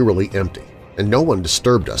halls were eerily empty, and no one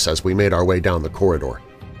disturbed us as we made our way down the corridor.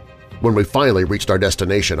 When we finally reached our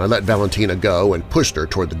destination, I let Valentina go and pushed her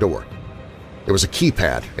toward the door. There was a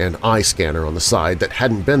keypad and eye scanner on the side that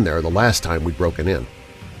hadn't been there the last time we'd broken in.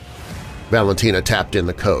 Valentina tapped in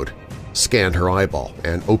the code, scanned her eyeball,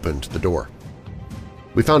 and opened the door.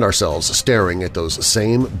 We found ourselves staring at those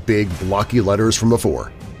same big blocky letters from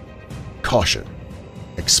before. Caution.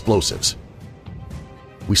 Explosives.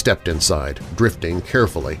 We stepped inside, drifting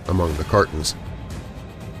carefully among the cartons.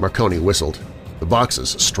 Marconi whistled. The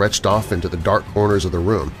boxes stretched off into the dark corners of the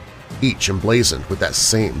room, each emblazoned with that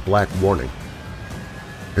same black warning.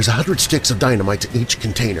 "There's 100 sticks of dynamite in each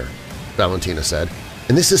container," Valentina said,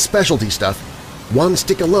 "and this is specialty stuff. One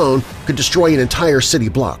stick alone could destroy an entire city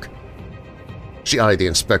block." She eyed the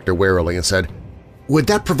inspector warily and said, "Would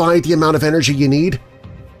that provide the amount of energy you need?"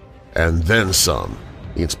 "And then some,"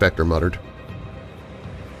 the inspector muttered.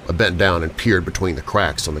 I bent down and peered between the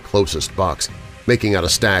cracks on the closest box, making out a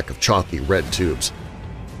stack of chalky red tubes.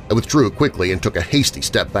 I withdrew quickly and took a hasty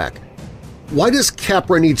step back. "Why does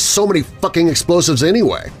Capra need so many fucking explosives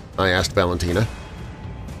anyway?" I asked Valentina.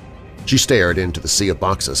 She stared into the sea of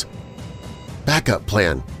boxes. "Backup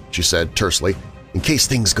plan," she said tersely, "in case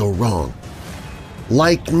things go wrong."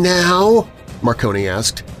 "Like now?" Marconi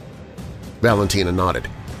asked. Valentina nodded.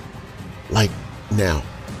 "Like now."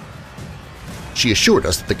 She assured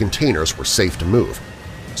us that the containers were safe to move,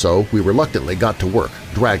 so we reluctantly got to work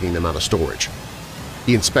dragging them out of storage.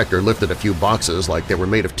 The inspector lifted a few boxes like they were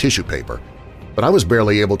made of tissue paper, but I was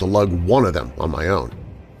barely able to lug one of them on my own.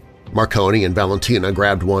 Marconi and Valentina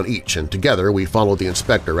grabbed one each, and together we followed the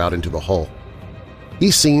inspector out into the hall. He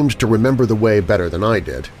seemed to remember the way better than I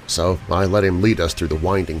did, so I let him lead us through the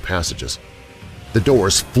winding passages. The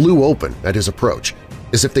doors flew open at his approach,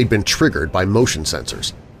 as if they'd been triggered by motion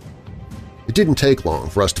sensors. It didn't take long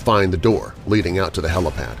for us to find the door leading out to the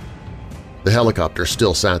helipad. The helicopter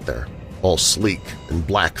still sat there, all sleek and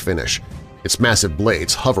black finish, its massive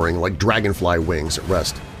blades hovering like dragonfly wings at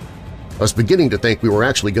rest. I was beginning to think we were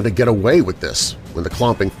actually going to get away with this when the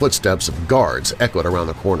clomping footsteps of guards echoed around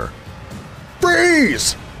the corner.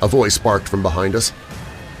 "Freeze!" a voice barked from behind us.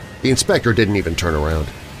 The inspector didn't even turn around.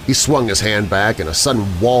 He swung his hand back and a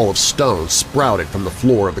sudden wall of stone sprouted from the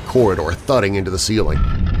floor of the corridor, thudding into the ceiling.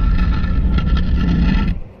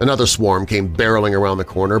 Another swarm came barreling around the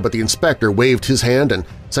corner, but the inspector waved his hand and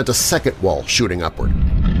sent a second wall shooting upward.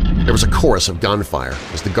 There was a chorus of gunfire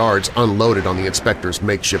as the guards unloaded on the inspector's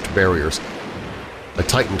makeshift barriers. I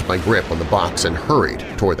tightened my grip on the box and hurried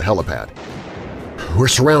toward the helipad. "We're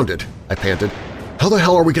surrounded," I panted. "How the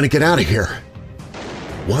hell are we going to get out of here?"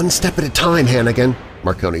 "One step at a time, Hannigan,"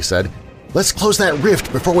 Marconi said. "Let's close that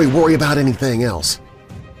rift before we worry about anything else."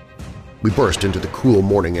 We burst into the cool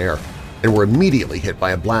morning air and were immediately hit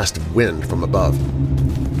by a blast of wind from above.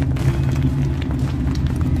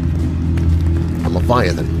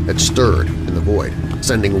 leviathan had stirred in the void,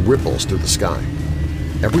 sending ripples through the sky.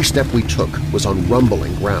 Every step we took was on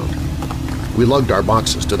rumbling ground. We lugged our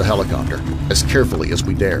boxes to the helicopter as carefully as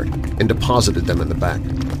we dared and deposited them in the back.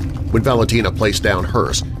 When Valentina placed down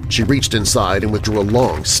hers, she reached inside and withdrew a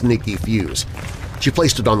long, sneaky fuse. She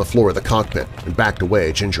placed it on the floor of the cockpit and backed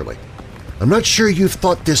away gingerly. "I'm not sure you've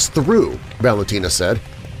thought this through," Valentina said,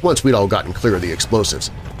 once we'd all gotten clear of the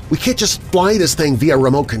explosives. "We can't just fly this thing via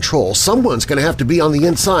remote control. Someone's going to have to be on the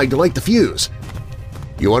inside to light the fuse."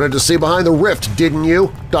 "You wanted to see behind the rift, didn't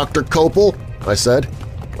you, Dr. Copel?" I said.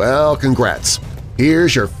 "Well, congrats.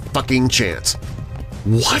 Here's your fucking chance."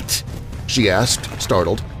 "What?" she asked,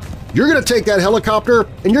 startled. "You're going to take that helicopter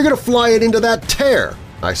and you're going to fly it into that tear,"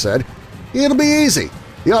 I said. "It'll be easy.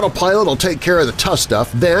 The autopilot will take care of the tough stuff.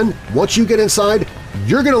 Then, once you get inside,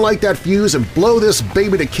 you're going to light that fuse and blow this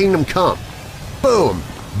baby to kingdom come. Boom!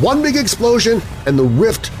 One big explosion and the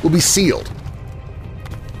rift will be sealed."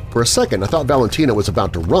 For a second, I thought Valentina was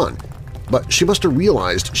about to run, but she must have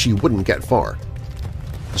realized she wouldn't get far.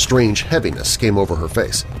 A strange heaviness came over her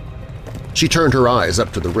face. She turned her eyes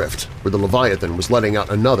up to the rift, where the Leviathan was letting out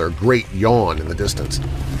another great yawn in the distance.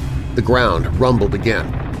 The ground rumbled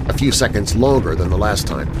again, a few seconds longer than the last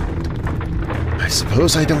time. "I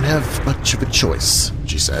suppose I don't have much of a choice,"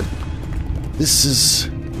 she said. "This is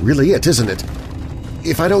really it, isn't it?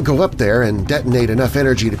 If I don't go up there and detonate enough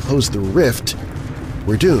energy to close the rift,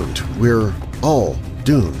 we're doomed. We're all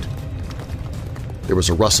doomed." There was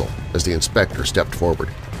a rustle as the inspector stepped forward.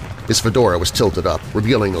 His fedora was tilted up,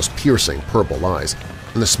 revealing those piercing purple eyes,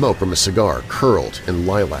 and the smoke from his cigar curled in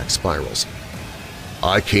lilac spirals.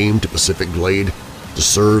 "I came to Pacific Glade to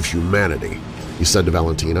serve humanity," he said to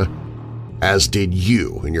Valentina, "as did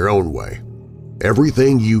you in your own way.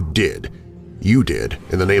 Everything you did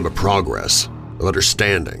in the name of progress, of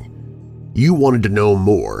understanding. You wanted to know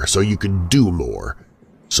more so you could do more,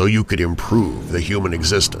 so you could improve the human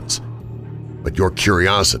existence. But your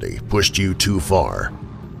curiosity pushed you too far,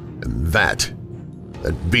 and that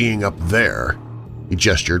being up there," he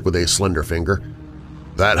gestured with a slender finger,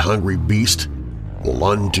 "that hungry beast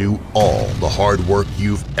will undo all the hard work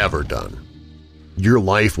you've ever done. Your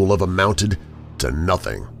life will have amounted to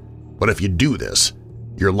nothing, but if you do this,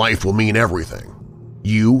 your life will mean everything.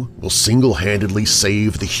 You will single-handedly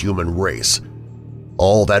save the human race.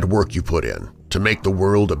 All that work you put in to make the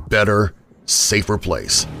world a better, safer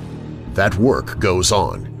place, that work goes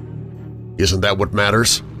on. Isn't that what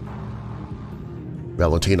matters?"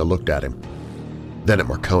 Valentina looked at him, then at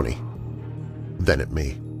Marconi, then at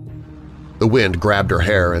me. The wind grabbed her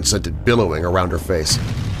hair and sent it billowing around her face.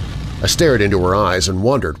 I stared into her eyes and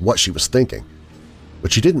wondered what she was thinking,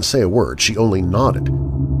 but she didn't say a word, she only nodded.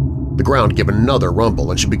 The ground gave another rumble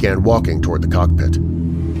and she began walking toward the cockpit.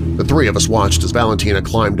 The three of us watched as Valentina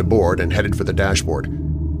climbed aboard and headed for the dashboard.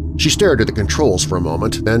 She stared at the controls for a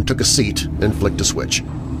moment, then took a seat and flicked a switch.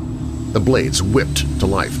 The blades whipped to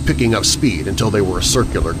life, picking up speed until they were a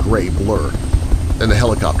circular gray blur. Then the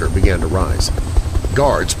helicopter began to rise.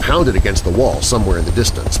 Guards pounded against the wall somewhere in the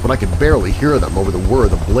distance, but I could barely hear them over the whir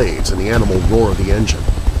of the blades and the animal roar of the engine.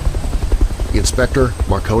 The inspector,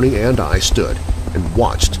 Marconi, and I stood and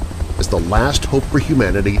watched as the last hope for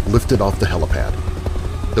humanity lifted off the helipad.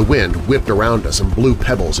 The wind whipped around us and blew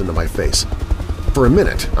pebbles into my face. For a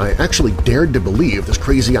minute, I actually dared to believe this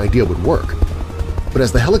crazy idea would work. But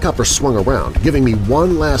as the helicopter swung around, giving me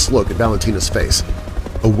one last look at Valentina's face,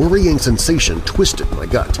 a worrying sensation twisted my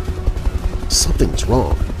gut. Something was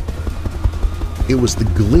wrong. It was the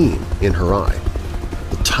gleam in her eye,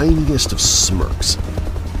 the tiniest of smirks.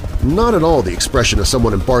 Not at all the expression of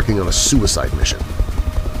someone embarking on a suicide mission.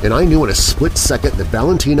 And I knew in a split second that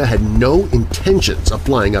Valentina had no intentions of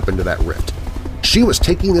flying up into that rift. She was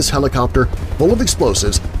taking this helicopter full of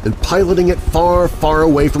explosives and piloting it far, far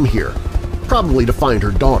away from here, probably to find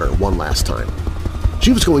her daughter one last time.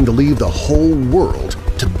 She was going to leave the whole world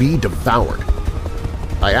to be devoured.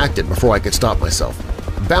 I acted before I could stop myself.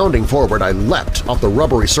 Bounding forward, I leapt off the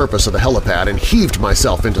rubbery surface of the helipad and heaved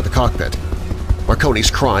myself into the cockpit.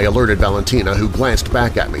 Marconi's cry alerted Valentina, who glanced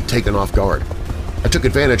back at me, taken off guard. I took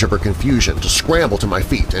advantage of her confusion to scramble to my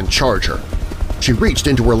feet and charge her. She reached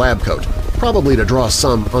into her lab coat, probably to draw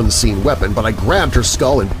some unseen weapon, but I grabbed her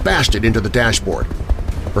skull and bashed it into the dashboard.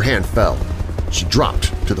 Her hand fell. She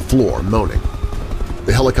dropped to the floor, moaning.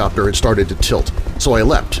 The helicopter had started to tilt, so I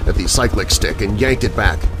leapt at the cyclic stick and yanked it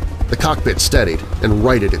back. The cockpit steadied and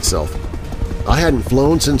righted itself. I hadn't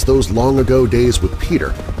flown since those long-ago days with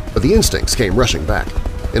Peter, but the instincts came rushing back,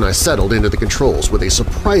 and I settled into the controls with a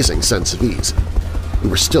surprising sense of ease. We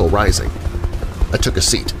were still rising. I took a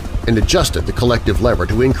seat and adjusted the collective lever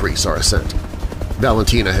to increase our ascent.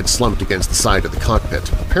 Valentina had slumped against the side of the cockpit,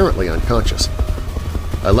 apparently unconscious.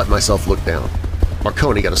 I let myself look down.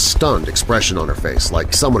 Marconi got a stunned expression on her face,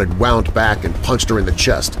 like someone had wound back and punched her in the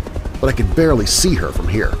chest, but I could barely see her from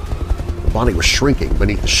here. Her body was shrinking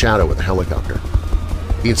beneath the shadow of the helicopter.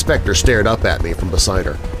 The inspector stared up at me from beside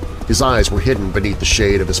her. His eyes were hidden beneath the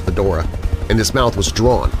shade of his fedora, and his mouth was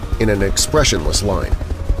drawn in an expressionless line,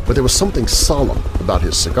 but there was something solemn about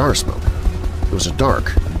his cigar smoke. It was a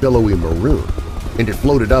dark, billowy maroon, and it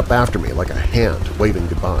floated up after me like a hand waving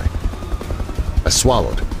goodbye. I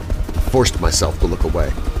swallowed, forced myself to look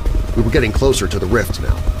away. We were getting closer to the rift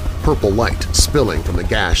now, purple light spilling from the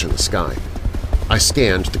gash in the sky. I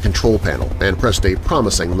scanned the control panel and pressed a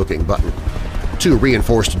promising-looking button. 2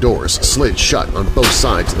 reinforced doors slid shut on both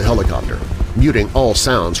sides of the helicopter, muting all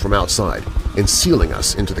sounds from outside and sealing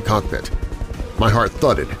us into the cockpit. My heart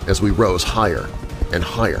thudded as we rose higher and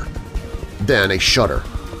higher. Then a shudder,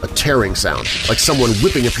 a tearing sound like someone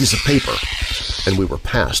whipping a piece of paper, and we were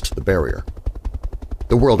past the barrier.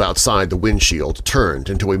 The world outside the windshield turned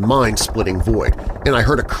into a mind-splitting void, and I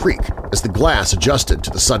heard a creak as the glass adjusted to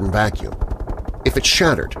the sudden vacuum. If it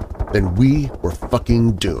shattered, then we were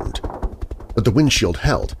fucking doomed. But the windshield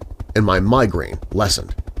held, and my migraine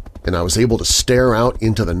lessened, and I was able to stare out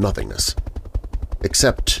into the nothingness.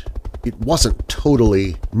 Except it wasn't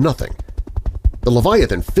totally nothing. The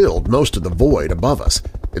Leviathan filled most of the void above us,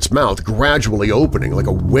 its mouth gradually opening like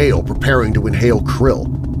a whale preparing to inhale krill.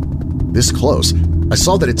 This close, I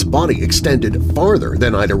saw that its body extended farther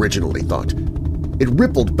than I'd originally thought. It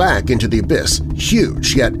rippled back into the abyss,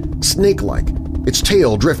 huge yet snake-like, its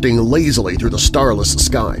tail drifting lazily through the starless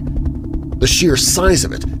sky. The sheer size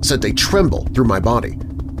of it sent a tremble through my body.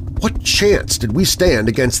 What chance did we stand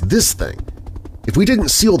against this thing? If we didn't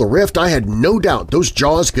seal the rift, I had no doubt those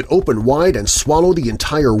jaws could open wide and swallow the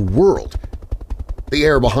entire world. The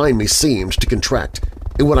air behind me seemed to contract,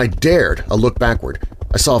 and when I dared a look backward,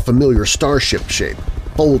 I saw a familiar starship shape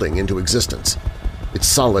folding into existence. Its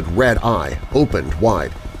solid red eye opened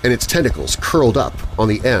wide, and its tentacles curled up on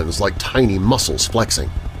the ends like tiny muscles flexing.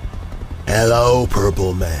 "Hello,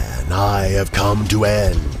 Purple Man, I have come to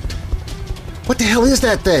end." "What the hell is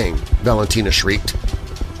that thing?" Valentina shrieked.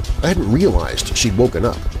 I hadn't realized she'd woken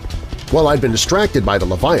up. While I'd been distracted by the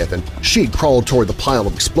Leviathan, she'd crawled toward the pile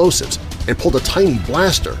of explosives and pulled a tiny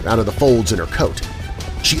blaster out of the folds in her coat.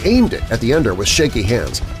 She aimed it at the Ender with shaky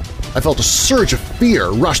hands. I felt a surge of fear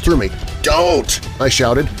rush through me. "Don't!" I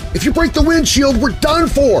shouted. "If you break the windshield, we're done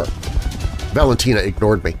for!" Valentina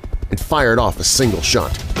ignored me and fired off a single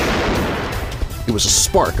shot. It was a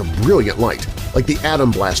spark of brilliant light, like the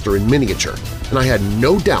atom blaster in miniature, and I had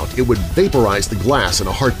no doubt it would vaporize the glass in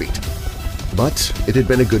a heartbeat. But it had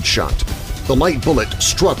been a good shot. The light bullet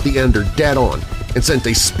struck the Ender dead on and sent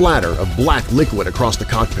a splatter of black liquid across the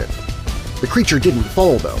cockpit. The creature didn't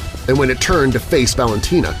fall, though, and when it turned to face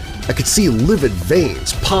Valentina, I could see livid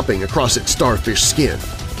veins popping across its starfish skin.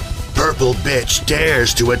 "Purple bitch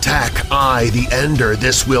dares to attack I, the Ender,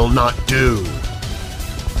 this will not do."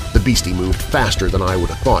 The beastie moved faster than I would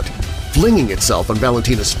have thought, flinging itself on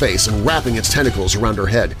Valentina's face and wrapping its tentacles around her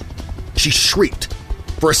head. She shrieked.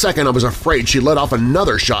 For a second I was afraid she'd let off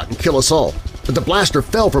another shot and kill us all, but the blaster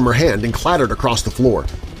fell from her hand and clattered across the floor.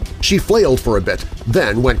 She flailed for a bit,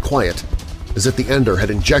 then went quiet, as if the Ender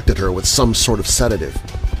had injected her with some sort of sedative.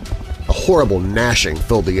 A horrible gnashing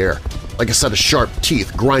filled the air, like a set of sharp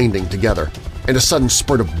teeth grinding together, and a sudden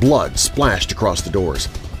spurt of blood splashed across the doors.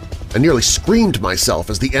 I nearly screamed myself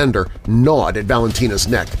as the Ender gnawed at Valentina's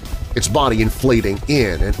neck, its body inflating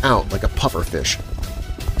in and out like a pufferfish.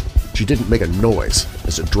 She didn't make a noise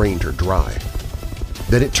as it drained her dry.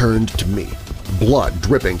 Then it turned to me, blood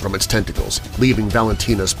dripping from its tentacles, leaving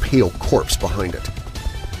Valentina's pale corpse behind it.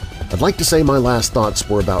 I'd like to say my last thoughts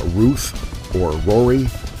were about Ruth, or Rory,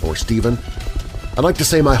 or Stephen. I'd like to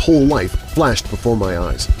say my whole life flashed before my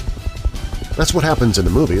eyes. That's what happens in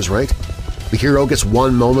the movies, right? The hero gets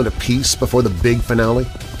one moment of peace before the big finale.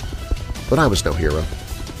 But I was no hero.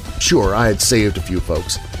 Sure, I had saved a few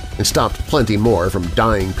folks and stopped plenty more from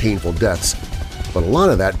dying painful deaths, but a lot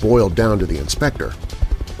of that boiled down to the inspector.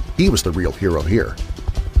 He was the real hero here.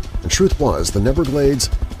 And truth was, the Neverglades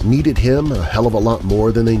needed him a hell of a lot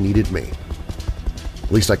more than they needed me.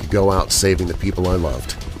 At least I could go out saving the people I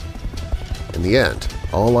loved. In the end,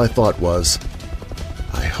 all I thought was,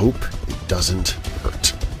 I hope it doesn't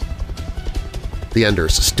hurt. The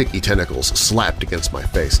Ender's sticky tentacles slapped against my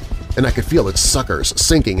face, and I could feel its suckers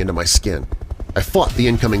sinking into my skin. I fought the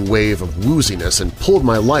incoming wave of wooziness and pulled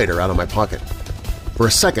my lighter out of my pocket. For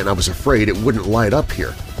a second I was afraid it wouldn't light up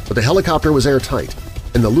here, but the helicopter was airtight,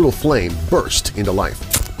 and the little flame burst into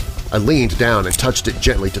life. I leaned down and touched it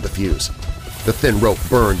gently to the fuse. The thin rope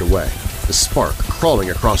burned away, the spark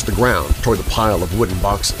crawling across the ground toward the pile of wooden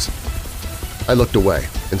boxes. I looked away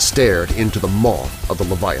and stared into the maw of the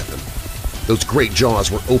Leviathan. Those great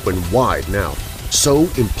jaws were open wide now, so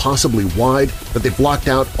impossibly wide that they blocked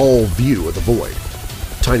out all view of the void.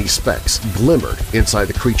 Tiny specks glimmered inside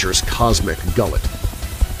the creature's cosmic gullet.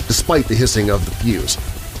 Despite the hissing of the fuse,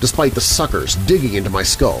 despite the suckers digging into my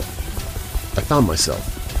skull, I found myself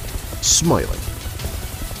smiling.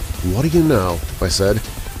 "What do you know?" I said.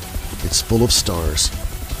 "It's full of stars."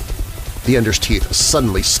 The Ender's teeth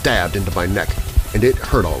suddenly stabbed into my neck, and it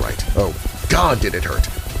hurt all right. Oh, God, did it hurt!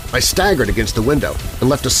 I staggered against the window and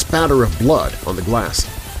left a spatter of blood on the glass.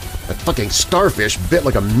 That fucking starfish bit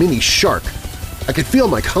like a mini shark. I could feel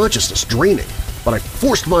my consciousness draining, but I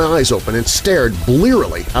forced my eyes open and stared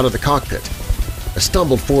blearily out of the cockpit. I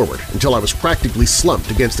stumbled forward until I was practically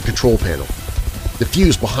slumped against the control panel. The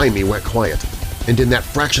fuse behind me went quiet, and in that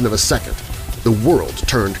fraction of a second, the world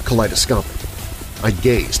turned kaleidoscopic. I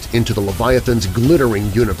gazed into the Leviathan's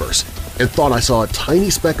glittering universe and thought I saw a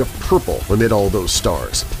tiny speck of purple amid all those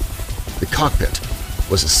stars. The cockpit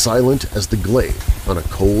was as silent as the glade on a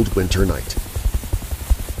cold winter night.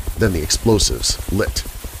 Then the explosives lit.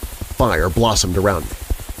 Fire blossomed around me,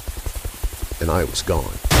 and I was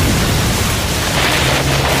gone.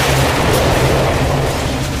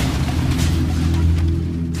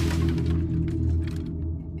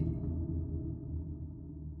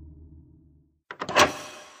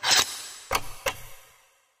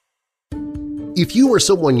 If you or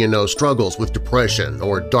someone you know struggles with depression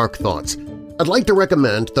or dark thoughts, I'd like to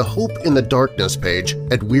recommend the Hope in the Darkness page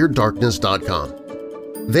at WeirdDarkness.com.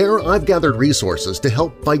 There I've gathered resources to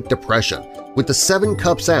help fight depression with the 7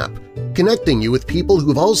 Cups app, connecting you with people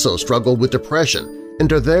who've also struggled with depression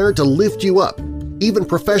and are there to lift you up, even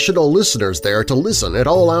professional listeners there to listen at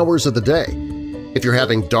all hours of the day. If you're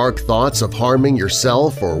having dark thoughts of harming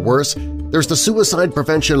yourself or worse, there's the Suicide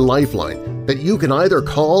Prevention Lifeline that you can either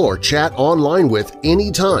call or chat online with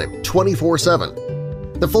anytime, 24/7.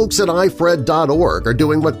 The folks at ifred.org are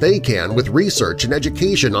doing what they can with research and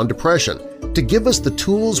education on depression to give us the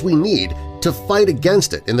tools we need to fight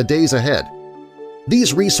against it in the days ahead.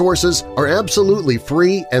 These resources are absolutely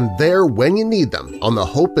free and there when you need them on the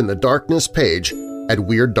Hope in the Darkness page at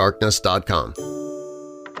WeirdDarkness.com.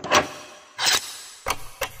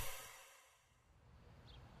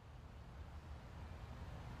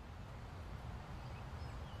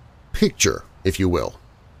 Picture, if you will,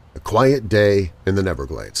 a quiet day in the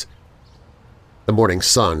Neverglades. The morning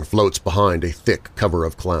sun floats behind a thick cover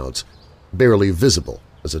of clouds, barely visible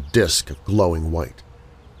as a disk of glowing white.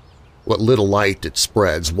 What little light it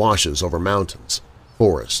spreads washes over mountains,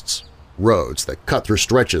 forests, roads that cut through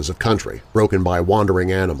stretches of country broken by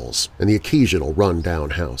wandering animals and the occasional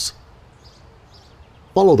run-down house.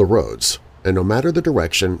 Follow the roads, and no matter the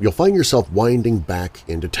direction, you'll find yourself winding back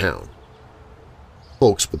into town.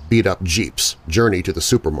 Folks with beat-up jeeps journey to the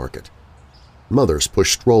supermarket. Mothers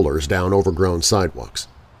push strollers down overgrown sidewalks.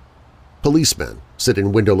 Policemen sit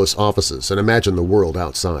in windowless offices and imagine the world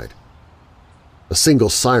outside. A single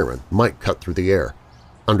siren might cut through the air,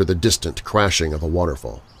 under the distant crashing of a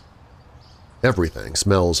waterfall. Everything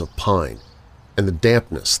smells of pine and the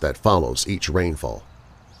dampness that follows each rainfall.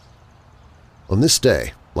 On this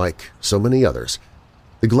day, like so many others,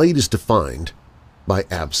 the glade is defined by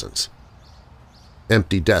absence.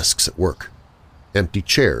 Empty desks at work, empty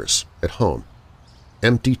chairs at home,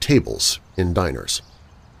 empty tables in diners.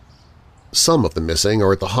 Some of the missing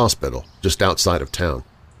are at the hospital just outside of town.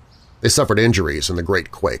 They suffered injuries in the Great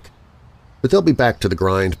Quake, but they'll be back to the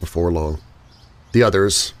grind before long. The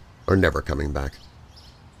others are never coming back.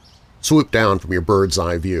 Swoop down from your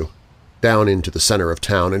bird's-eye view, down into the center of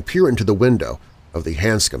town and peer into the window of the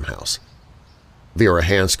Hanscom house. Vera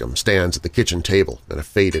Hanscom stands at the kitchen table in a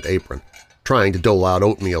faded apron, trying to dole out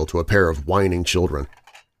oatmeal to a pair of whining children.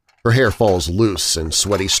 Her hair falls loose in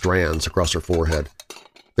sweaty strands across her forehead.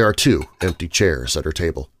 There are 2 empty chairs at her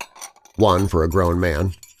table, one for a grown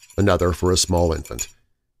man, another for a small infant.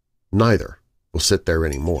 Neither will sit there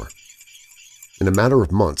anymore. In a matter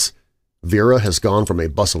of months, Vera has gone from a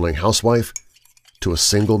bustling housewife to a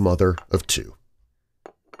single mother of 2.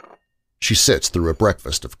 She sits through a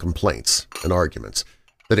breakfast of complaints and arguments,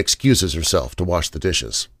 then excuses herself to wash the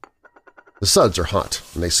dishes. The suds are hot,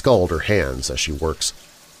 and they scald her hands as she works.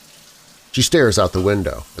 She stares out the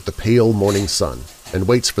window at the pale morning sun and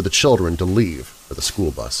waits for the children to leave for the school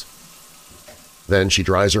bus. Then she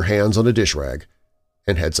dries her hands on a dish rag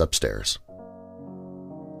and heads upstairs.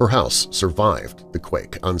 Her house survived the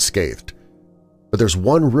quake unscathed, but there's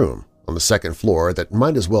one room on the 2nd floor that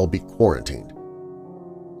might as well be quarantined.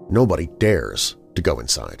 Nobody dares to go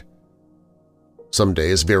inside. Some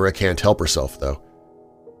days Vera can't help herself, though.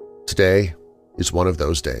 Today is one of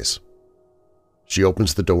those days. She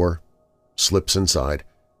opens the door, slips inside,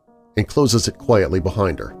 and closes it quietly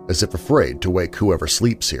behind her as if afraid to wake whoever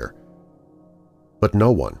sleeps here. But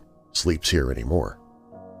no one sleeps here anymore.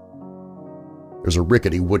 There's a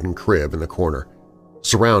rickety wooden crib in the corner,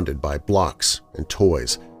 surrounded by blocks and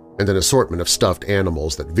toys and an assortment of stuffed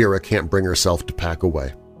animals that Vera can't bring herself to pack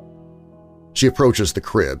away. She approaches the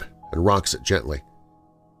crib and rocks it gently.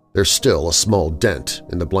 There's still a small dent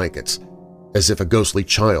in the blankets, as if a ghostly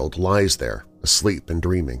child lies there, asleep and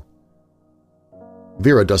dreaming.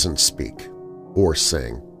 Vera doesn't speak, or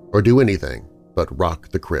sing, or do anything but rock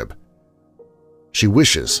the crib. She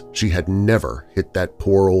wishes she had never hit that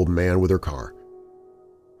poor old man with her car.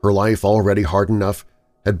 Her life, already hard enough,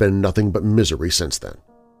 had been nothing but misery since then.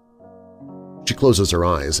 She closes her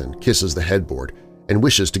eyes and kisses the headboard and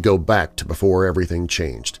wishes to go back to before everything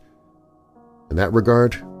changed. In that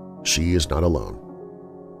regard, she is not alone.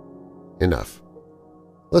 Enough.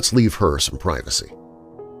 Let's leave her some privacy.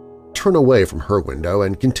 Turn away from her window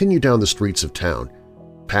and continue down the streets of town,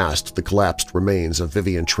 past the collapsed remains of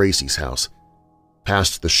Vivian Tracy's house,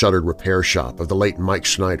 past the shuttered repair shop of the late Mike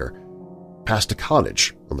Schneider, past a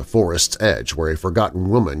cottage on the forest's edge where a forgotten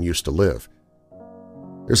woman used to live.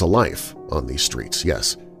 There's a life on these streets,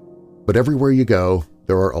 yes, but everywhere you go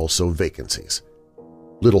there are also vacancies,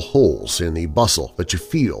 little holes in the bustle that you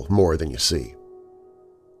feel more than you see.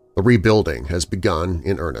 The rebuilding has begun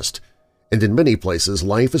in earnest, and in many places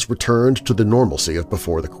life has returned to the normalcy of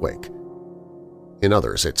before the quake. In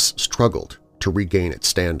others, it's struggled to regain its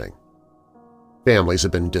standing. Families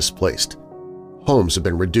have been displaced. Homes have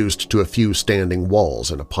been reduced to a few standing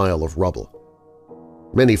walls and a pile of rubble.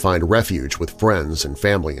 Many find refuge with friends and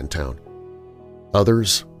family in town.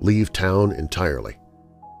 Others leave town entirely.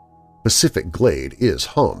 Pacific Glade is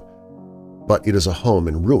home, but it is a home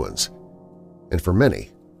in ruins, and for many,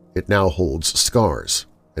 it now holds scars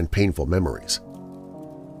and painful memories.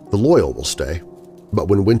 The loyal will stay, but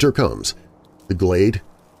when winter comes, the Glade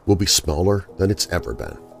will be smaller than it's ever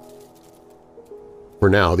been. For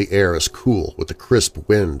now, the air is cool with the crisp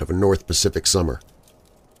wind of a North Pacific summer.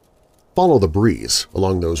 Follow the breeze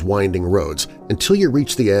along those winding roads until you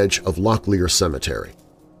reach the edge of Locklear Cemetery.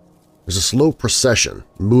 There's a slow procession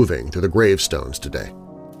moving through the gravestones today.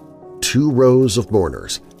 2 rows of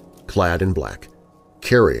mourners, clad in black,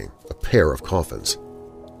 carrying a pair of coffins.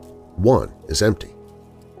 One is empty.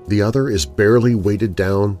 The other is barely weighted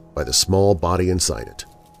down by the small body inside it.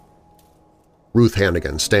 Ruth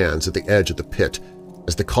Hannigan stands at the edge of the pit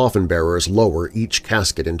as the coffin-bearers lower each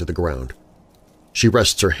casket into the ground. She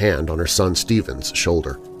rests her hand on her son Stephen's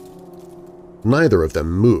shoulder. Neither of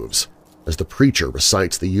them moves as the preacher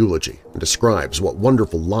recites the eulogy and describes what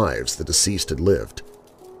wonderful lives the deceased had lived.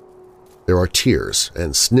 There are tears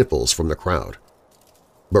and sniffles from the crowd,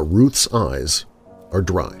 but Ruth's eyes are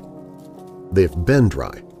dry. They've been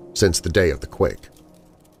dry since the day of the quake.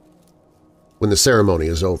 When the ceremony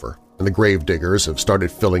is over and the grave diggers have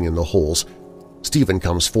started filling in the holes, Stephen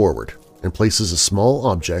comes forward and places a small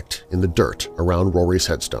object in the dirt around Rory's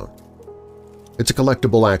headstone. It's a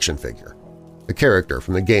collectible action figure, a character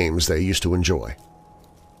from the games they used to enjoy.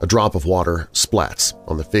 A drop of water splats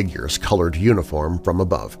on the figure's colored uniform from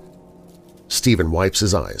above. Stephen wipes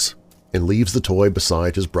his eyes and leaves the toy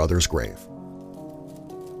beside his brother's grave.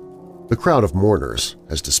 The crowd of mourners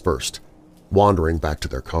has dispersed, wandering back to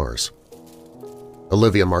their cars.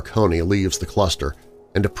 Olivia Marconi leaves the cluster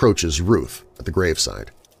and approaches Ruth at the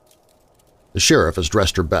graveside. The sheriff has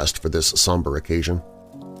dressed her best for this somber occasion.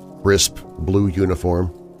 Crisp blue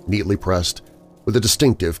uniform, neatly pressed, with a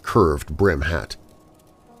distinctive curved brim hat.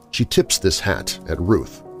 She tips this hat at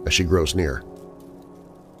Ruth as she grows near.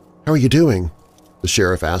 "How are you doing?" the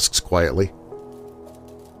sheriff asks quietly.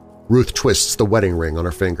 Ruth twists the wedding ring on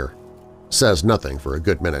her finger, says nothing for a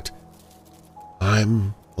good minute.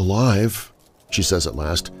 "I'm alive," she says at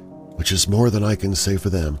last, "which is more than I can say for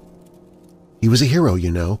them." "He was a hero,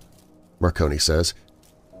 you know," Marconi says.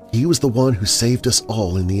 "He was the one who saved us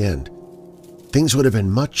all in the end. Things would have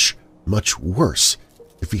been much, much worse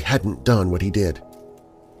if he hadn't done what he did."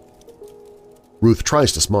 Ruth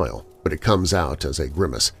tries to smile, but it comes out as a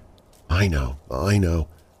grimace. I know,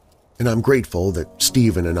 and I'm grateful that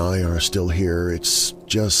Stephen and I are still here. It's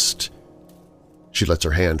just—" She lets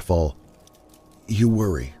her hand fall. "You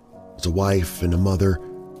worry. As a wife and a mother,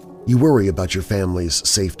 you worry about your family's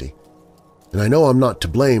safety. And I know I'm not to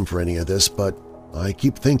blame for any of this, but I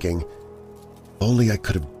keep thinking, if only I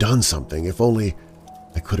could have done something, if only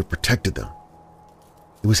I could have protected them."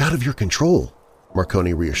 "It was out of your control,"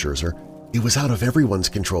 Marconi reassures her. "It was out of everyone's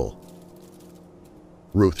control."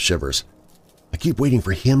 Ruth shivers. I keep waiting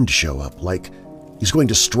for him to show up, like he's going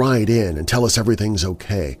to stride in and tell us everything's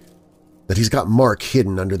okay, that he's got Mark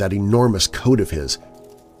hidden under that enormous coat of his,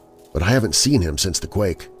 but I haven't seen him since the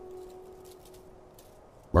quake."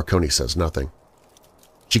 Marconi says nothing.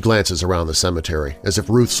 She glances around the cemetery as if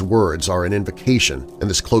Ruth's words are an invocation and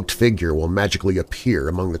this cloaked figure will magically appear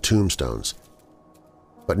among the tombstones.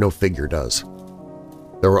 But no figure does.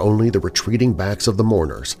 There are only the retreating backs of the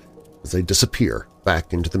mourners as they disappear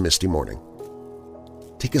back into the misty morning.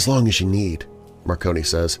 "Take as long as you need," Marconi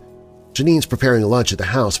says. "Janine's preparing lunch at the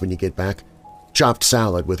house when you get back. Chopped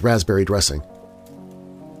salad with raspberry dressing."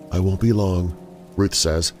 "I won't be long," Ruth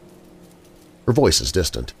says. Her voice is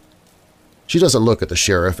distant. She doesn't look at the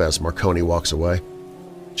sheriff as Marconi walks away.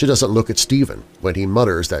 She doesn't look at Stephen when he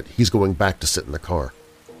mutters that he's going back to sit in the car.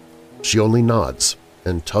 She only nods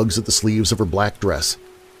and tugs at the sleeves of her black dress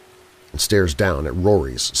and stares down at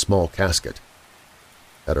Rory's small casket,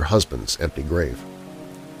 at her husband's empty grave.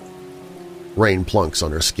 Rain plunks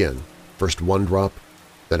on her skin, first one drop,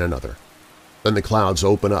 then another. Then the clouds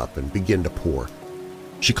open up and begin to pour.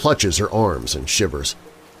 She clutches her arms and shivers,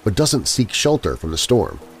 but doesn't seek shelter from the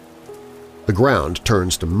storm. The ground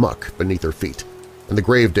turns to muck beneath her feet, and the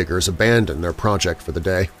gravediggers abandon their project for the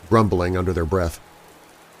day, grumbling under their breath.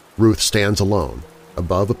 Ruth stands alone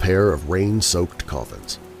above a pair of rain-soaked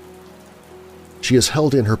coffins. She has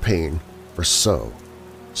held in her pain for so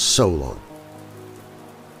long.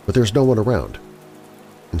 But there's no one around,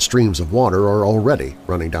 and streams of water are already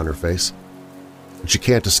running down her face, and she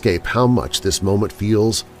can't escape how much this moment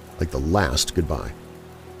feels like the last goodbye.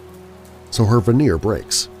 So her veneer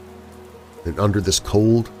breaks, and under this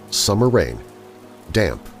cold summer rain,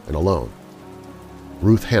 damp and alone,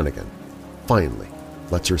 Ruth Hannigan finally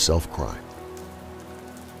lets herself cry.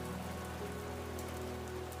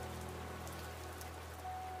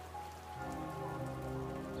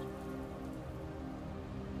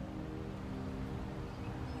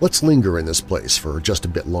 Let's linger in this place for just a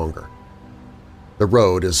bit longer. The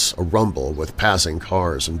road is a rumble with passing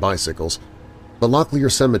cars and bicycles, but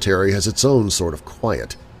Locklear Cemetery has its own sort of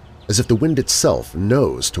quiet, as if the wind itself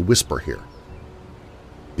knows to whisper here.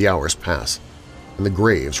 The hours pass, and the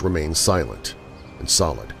graves remain silent and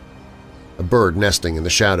solid. A bird nesting in the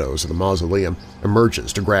shadows of the mausoleum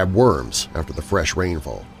emerges to grab worms after the fresh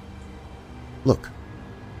rainfall. Look,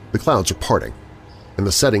 the clouds are parting, and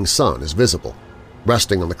the setting sun is visible,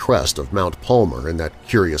 resting on the crest of Mount Palmer in that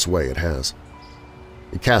curious way it has.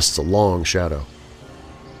 It casts a long shadow.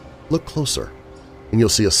 Look closer, and you'll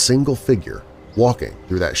see a single figure walking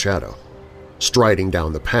through that shadow, striding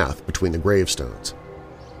down the path between the gravestones.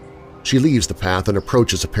 She leaves the path and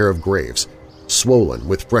approaches a pair of graves, swollen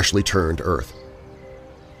with freshly turned earth.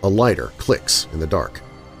 A lighter clicks in the dark,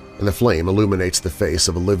 and the flame illuminates the face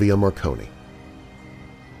of Olivia Marconi.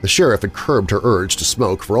 The sheriff had curbed her urge to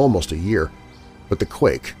smoke for almost a year, but the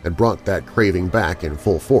quake had brought that craving back in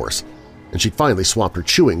full force, and she'd finally swapped her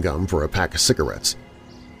chewing gum for a pack of cigarettes.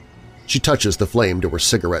 She touches the flame to her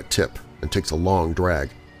cigarette tip and takes a long drag.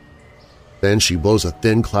 Then she blows a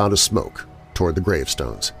thin cloud of smoke toward the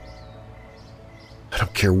gravestones. "I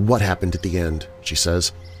don't care what happened at the end," she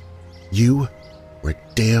says. "You were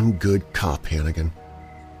a damn good cop, Hannigan."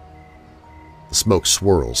 The smoke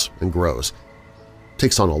swirls and grows,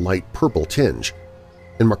 takes on a light purple tinge,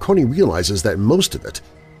 and Marconi realizes that most of it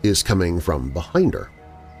is coming from behind her.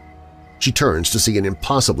 She turns to see an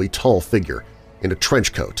impossibly tall figure in a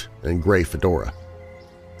trench coat and gray fedora.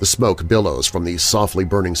 The smoke billows from the softly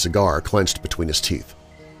burning cigar clenched between his teeth.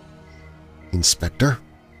 "Inspector?"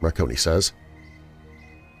 Marconi says.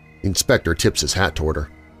 The inspector tips his hat toward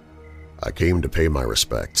her. "I came to pay my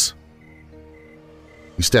respects."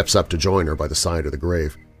 He steps up to join her by the side of the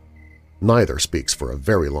grave. Neither speaks for a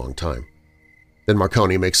very long time. Then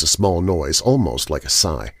Marconi makes a small noise, almost like a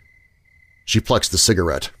sigh. She plucks the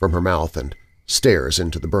cigarette from her mouth and stares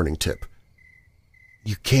into the burning tip.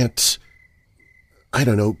 "You can't, I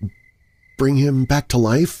don't know, bring him back to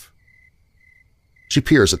life?" She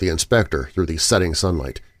peers at the inspector through the setting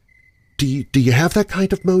sunlight. Do you have that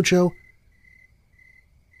kind of mojo?"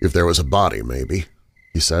 "If there was a body, maybe,"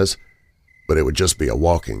 he says, "but it would just be a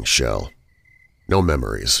walking shell. No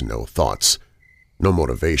memories, no thoughts, no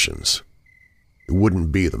motivations. It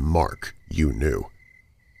wouldn't be the Mark you knew."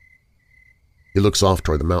 He looks off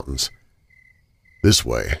toward the mountains. "This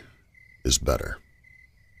way is better."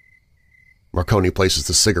 Marconi places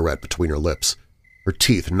the cigarette between her lips, her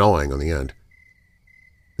teeth gnawing on the end.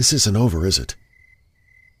 "This isn't over, is it?"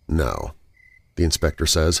 "No," the inspector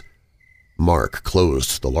says. "Mark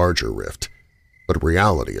closed the larger rift, but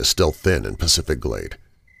reality is still thin in Pacific Glade,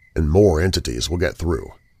 and more entities will get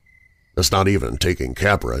through. That's not even taking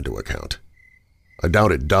Capra into account. I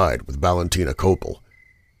doubt it died with Valentina Kopel.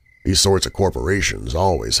 These sorts of corporations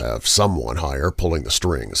always have someone higher pulling the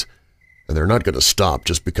strings, and they're not going to stop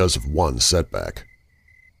just because of one setback.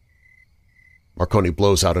 Marconi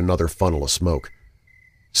blows out another funnel of smoke.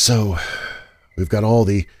 So, we've got all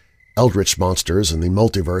the eldritch monsters and the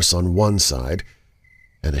multiverse on one side,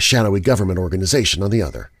 and a shadowy government organization on the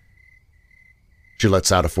other. She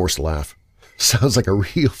lets out a forced laugh. Sounds like a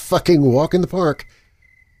real fucking walk in the park.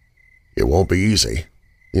 It won't be easy,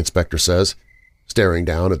 the inspector says, staring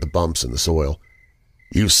down at the bumps in the soil.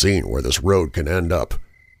 You've seen where this road can end up.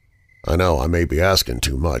 I know I may be asking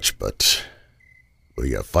too much, but will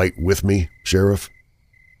you fight with me, Sheriff?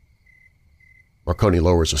 Marconi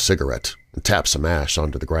lowers a cigarette and taps some ash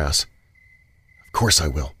onto the grass. Of course I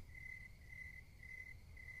will.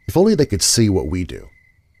 If only they could see what we do,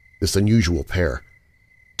 this unusual pair,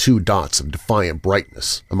 two dots of defiant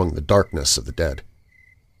brightness among the darkness of the dead.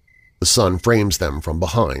 The sun frames them from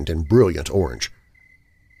behind in brilliant orange.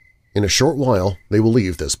 In a short while they will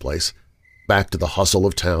leave this place, back to the hustle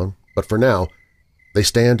of town, but for now they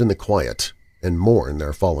stand in the quiet and mourn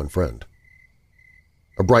their fallen friend.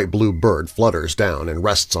 A bright blue bird flutters down and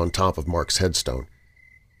rests on top of Mark's headstone.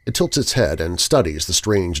 It tilts its head and studies the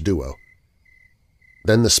strange duo.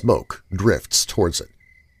 Then the smoke drifts towards it,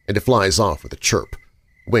 and it flies off with a chirp,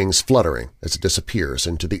 wings fluttering as it disappears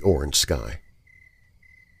into the orange sky.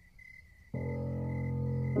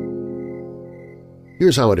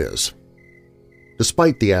 Here's how it is.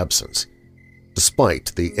 Despite the absence,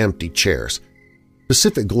 despite the empty chairs,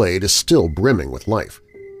 Pacific Glade is still brimming with life.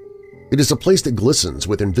 It is a place that glistens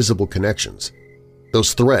with invisible connections,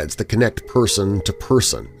 those threads that connect person to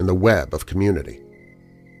person in the web of community.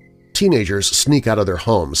 Teenagers sneak out of their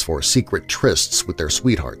homes for secret trysts with their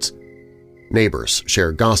sweethearts. Neighbors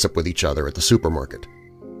share gossip with each other at the supermarket.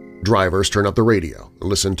 Drivers turn up the radio and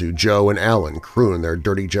listen to Joe and Alan croon their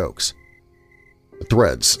dirty jokes. The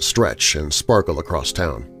threads stretch and sparkle across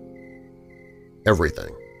town.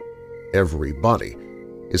 Everything, everybody,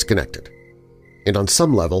 is connected, and on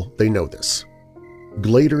some level they know this.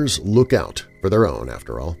 Gladers look out for their own,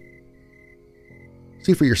 after all.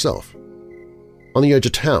 See for yourself. On the edge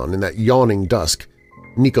of town, in that yawning dusk,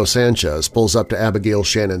 Nico Sanchez pulls up to Abigail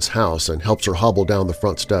Shannon's house and helps her hobble down the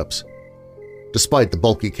front steps. Despite the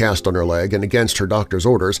bulky cast on her leg and against her doctor's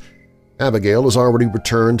orders, Abigail has already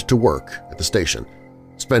returned to work at the station,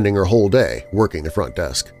 spending her whole day working the front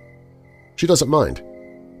desk. She doesn't mind.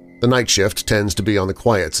 The night shift tends to be on the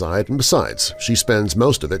quiet side, and besides, she spends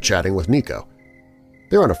most of it chatting with Nico.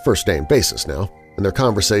 They're on a first-name basis now, and their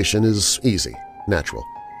conversation is easy, natural.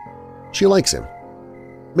 She likes him.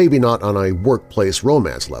 Maybe not on a workplace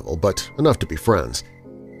romance level, but enough to be friends.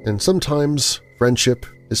 And sometimes friendship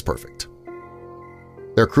is perfect.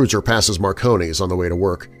 Their cruiser passes Marconi's on the way to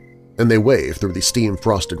work, and they wave through the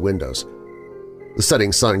steam-frosted windows. The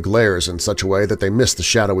setting sun glares in such a way that they miss the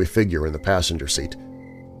shadowy figure in the passenger seat.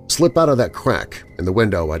 Slip out of that crack in the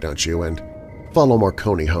window, why don't you, and follow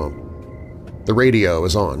Marconi home. The radio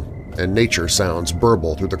is on, and nature sounds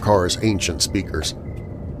burble through the car's ancient speakers.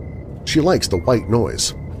 She likes the white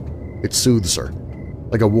noise. It soothes her,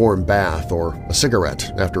 like a warm bath or a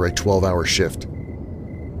cigarette after a 12-hour shift.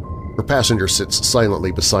 Her passenger sits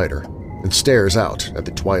silently beside her and stares out at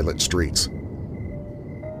the twilit streets.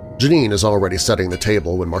 Janine is already setting the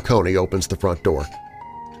table when Marconi opens the front door.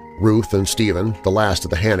 Ruth and Stephen, the last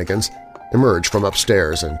of the Hannigans, emerge from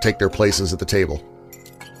upstairs and take their places at the table.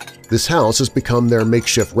 This house has become their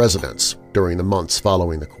makeshift residence during the months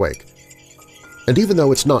following the quake. And even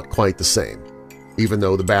though it's not quite the same, even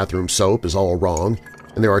though the bathroom soap is all wrong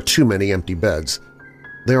and there are too many empty beds,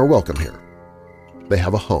 they are welcome here. They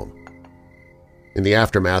have a home. In the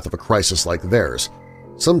aftermath of a crisis like theirs,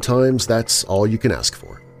 sometimes that's all you can ask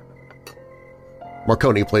for.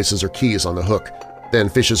 Marconi places her keys on the hook, then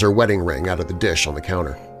fishes her wedding ring out of the dish on the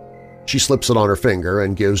counter. She slips it on her finger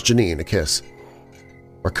and gives Janine a kiss.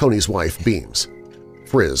 Marconi's wife beams,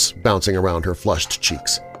 frizz bouncing around her flushed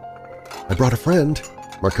cheeks. "I brought a friend,"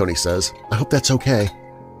 Marconi says. "I hope that's okay."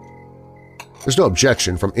 There's no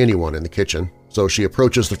objection from anyone in the kitchen, so she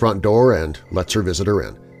approaches the front door and lets her visitor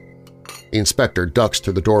in. The inspector ducks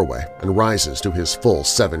through the doorway and rises to his full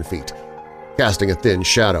 7 feet, casting a thin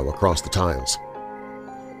shadow across the tiles.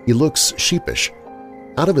 He looks sheepish,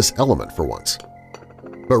 out of his element for once.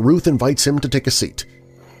 But Ruth invites him to take a seat,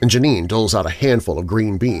 and Janine doles out a handful of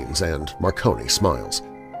green beans, and Marconi smiles.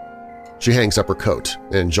 She hangs up her coat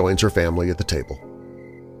and joins her family at the table.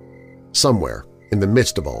 Somewhere, in the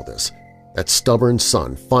midst of all this, that stubborn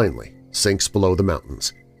sun finally sinks below the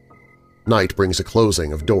mountains. Night brings a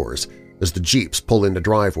closing of doors as the jeeps pull into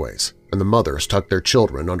driveways and the mothers tuck their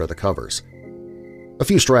children under the covers. A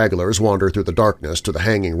few stragglers wander through the darkness to the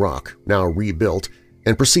hanging rock, now rebuilt,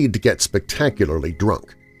 and proceed to get spectacularly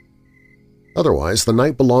drunk. Otherwise, the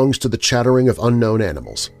night belongs to the chattering of unknown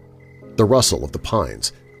animals, the rustle of the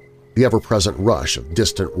pines, the ever-present rush of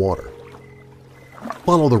distant water.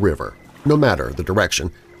 Follow the river, no matter the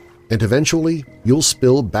direction, and eventually you'll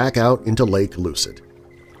spill back out into Lake Lucid.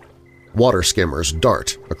 Water skimmers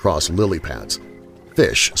dart across lily pads.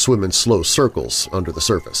 Fish swim in slow circles under the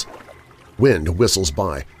surface. Wind whistles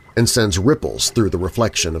by and sends ripples through the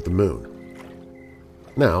reflection of the moon.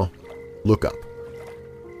 Now, look up.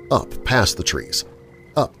 Up past the trees,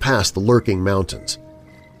 up past the lurking mountains,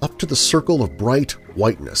 up to the circle of bright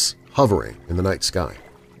whiteness hovering in the night sky.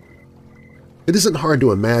 It isn't hard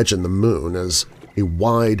to imagine the moon as a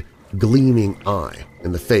wide, gleaming eye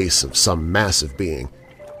in the face of some massive being,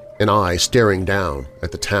 an eye staring down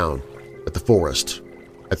at the town, at the forest,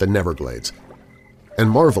 at the Neverglades, and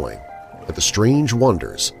marveling at the strange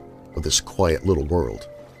wonders of this quiet little world.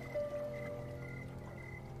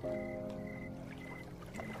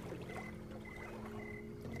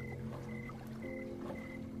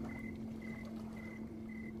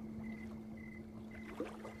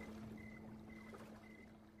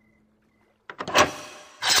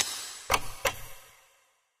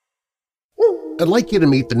 I'd like you to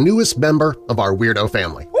meet the newest member of our weirdo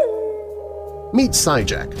family. Meet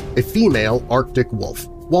Syjack, a female Arctic wolf.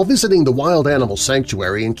 While visiting the Wild Animal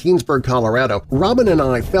Sanctuary in Keensburg, Colorado, Robin and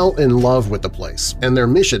I fell in love with the place and their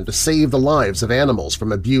mission to save the lives of animals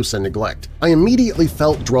from abuse and neglect. I immediately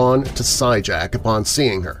felt drawn to Syjack upon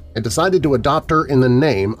seeing her and decided to adopt her in the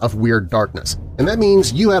name of Weird Darkness. And that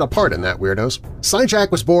means you had a part in that, weirdos. Syjack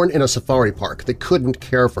was born in a safari park that couldn't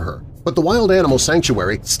care for her. But the Wild Animal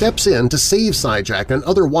Sanctuary steps in to save Syjack and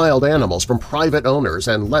other wild animals from private owners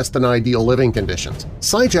and less-than-ideal living conditions.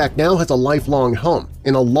 Syjack now has a lifelong home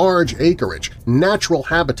in a large acreage, natural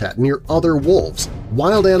habitat near other wolves.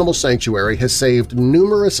 Wild Animal Sanctuary has saved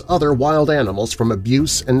numerous other wild animals from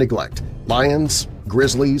abuse and neglect – lions,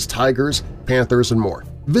 grizzlies, tigers, panthers, and more.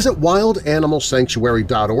 Visit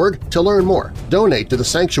wildanimalsanctuary.org to learn more, donate to the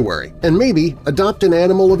sanctuary, and maybe adopt an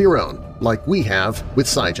animal of your own, like we have with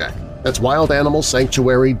Syjack. That's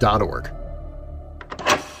wildanimalsanctuary.org.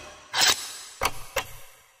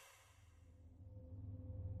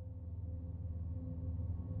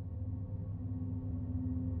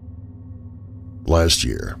 Last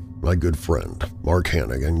year, my good friend Mark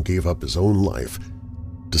Hannigan gave up his own life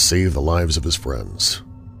to save the lives of his friends,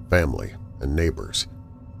 family, and neighbors.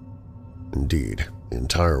 Indeed, the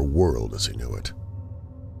entire world as he knew it.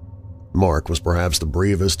 Mark was perhaps the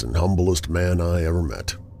bravest and humblest man I ever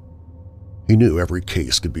met. He knew every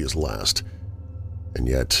case could be his last, and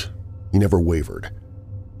yet he never wavered,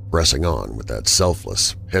 pressing on with that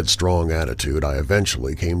selfless, headstrong attitude I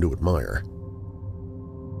eventually came to admire.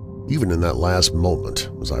 Even in that last moment,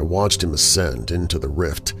 as I watched him ascend into the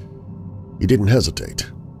rift, he didn't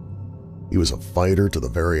hesitate. He was a fighter to the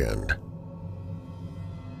very end.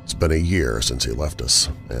 It's been a year since he left us,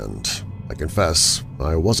 and I confess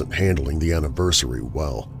I wasn't handling the anniversary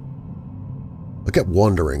well. I kept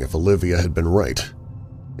wondering if Olivia had been right,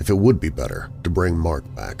 if it would be better to bring Mark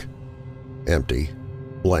back. Empty,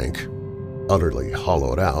 blank, utterly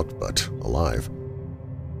hollowed out, but alive.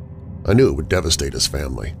 I knew it would devastate his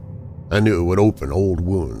family. I knew it would open old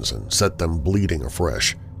wounds and set them bleeding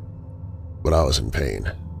afresh. But I was in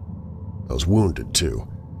pain. I was wounded too.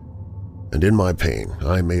 And in my pain,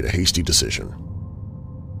 I made a hasty decision.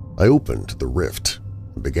 I opened the rift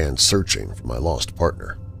and began searching for my lost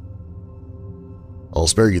partner. I'll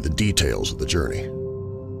spare you the details of the journey.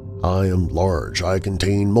 I am large, I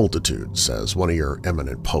contain multitudes, as one of your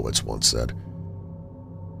eminent poets once said.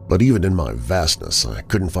 But even in my vastness, I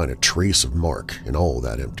couldn't find a trace of Mark in all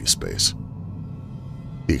that empty space.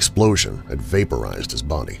 The explosion had vaporized his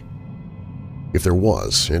body. If there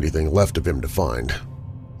was anything left of him to find,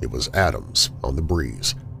 it was atoms on the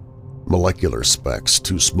breeze, molecular specks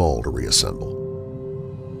too small to reassemble.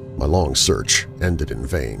 My long search ended in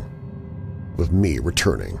vain, with me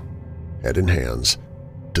returning, head in hands,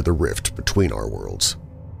 to the rift between our worlds.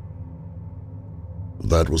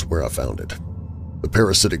 That was where I found it, the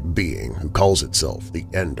parasitic being who calls itself the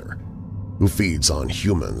Ender, who feeds on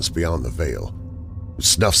humans beyond the veil, who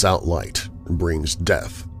snuffs out light and brings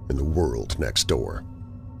death in the world next door.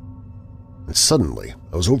 And suddenly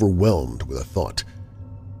I was overwhelmed with a thought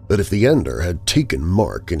that if the Ender had taken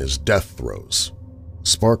Mark in his death throes, the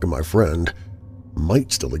spark of my friend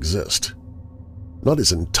might still exist. Not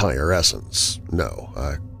his entire essence, no,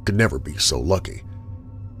 I could never be so lucky,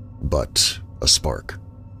 but a spark.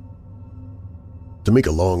 To make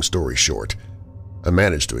a long story short, I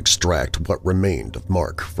managed to extract what remained of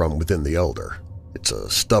Mark from within the Elder. It's a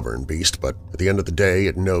stubborn beast, but at the end of the day,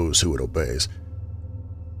 it knows who it obeys.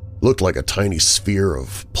 It looked like a tiny sphere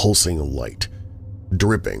of pulsing light,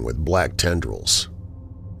 dripping with black tendrils.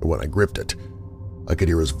 And when I gripped it, I could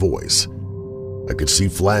hear his voice. I could see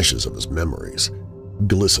flashes of his memories,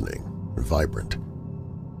 glistening and vibrant.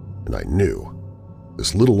 And I knew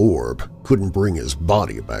this little orb couldn't bring his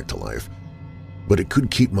body back to life, but it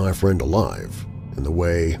could keep my friend alive in the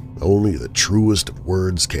way only the truest of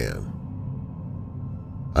words can.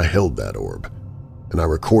 I held that orb, and I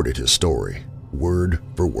recorded his story, word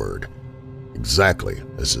for word, exactly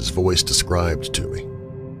as his voice described to me.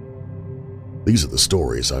 These are the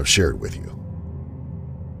stories I've shared with you.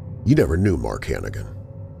 You never knew Mark Hannigan,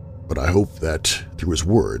 but I hope that through his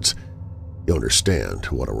words you'll understand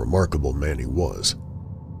what a remarkable man he was.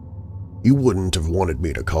 He wouldn't have wanted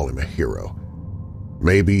me to call him a hero.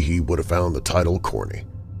 Maybe he would have found the title corny.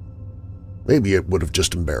 Maybe it would have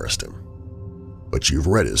just embarrassed him. But you've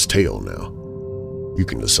read his tale now. You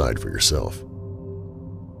can decide for yourself.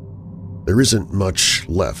 There isn't much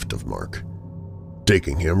left of Mark.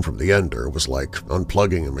 Taking him from the Ender was like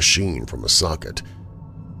unplugging a machine from a socket,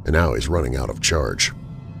 and now he's running out of charge.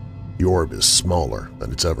 The orb is smaller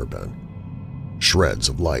than it's ever been. Shreds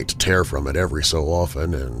of light tear from it every so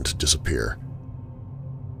often and disappear.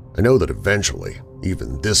 I know that eventually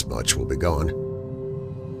even this much will be gone.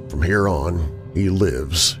 From here on, he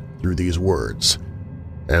lives through these words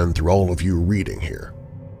and through all of you reading here.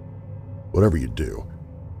 Whatever you do,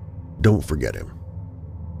 don't forget him.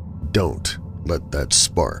 Don't let that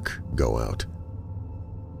spark go out.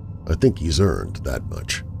 I think he's earned that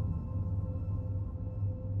much.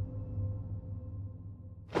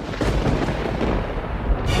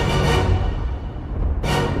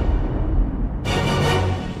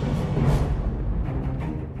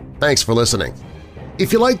 Thanks for listening.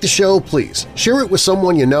 If you like the show, please share it with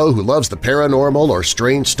someone you know who loves the paranormal or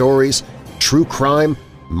strange stories, true crime,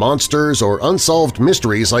 monsters, or unsolved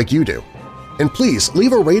mysteries like you do. And please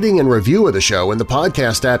leave a rating and review of the show in the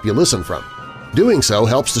podcast app you listen from. Doing so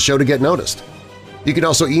helps the show to get noticed. You can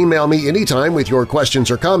also email me anytime with your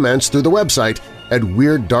questions or comments through the website at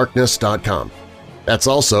WeirdDarkness.com. That's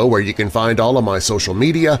also where you can find all of my social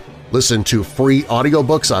media, listen to free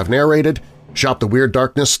audiobooks I've narrated, shop the Weird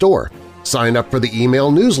Darkness store, sign up for the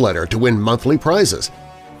email newsletter to win monthly prizes,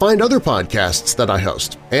 find other podcasts that I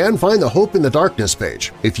host, and find the Hope in the Darkness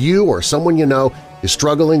page if you or someone you know is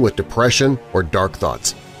struggling with depression or dark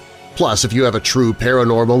thoughts. Plus, if you have a true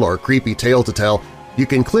paranormal or creepy tale to tell, you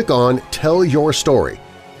can click on Tell Your Story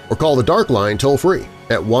or call the Dark Line toll-free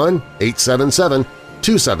at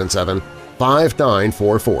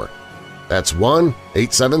 1-877-277-5944. That's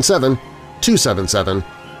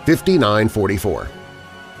 1-877-277-5944.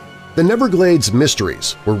 The Neverglades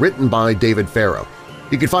Mysteries were written by David Farrow.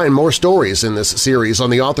 You can find more stories in this series on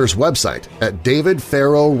the author's website at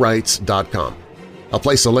davidfarrowwrites.com. I'll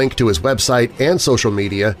place a link to his website and social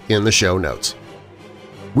media in the show notes.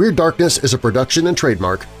 Weird Darkness is a production and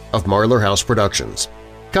trademark of Marlar House Productions.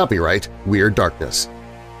 Copyright Weird Darkness.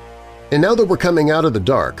 And now that we're coming out of the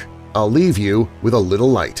dark, I'll leave you with a little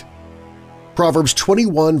light. Proverbs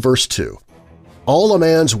 21 verse 2. All a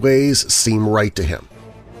man's ways seem right to him,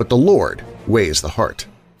 but the Lord weighs the heart.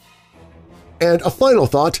 And a final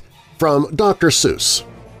thought from Dr. Seuss,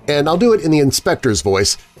 and I'll do it in the inspector's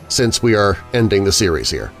voice since we are ending the series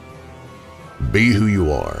here. Be who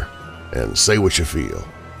you are and say what you feel,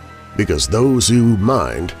 because those who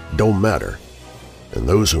mind don't matter, and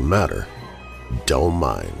those who matter don't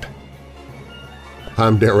mind.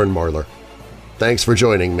 I'm Darren Marlar. Thanks for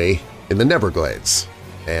joining me in the Neverglades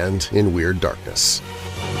and in Weird Darkness.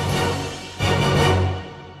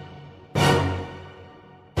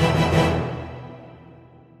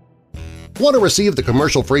 Want to receive the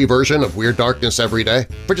commercial-free version of Weird Darkness every day?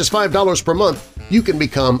 For just $5 per month, you can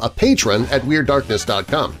become a patron at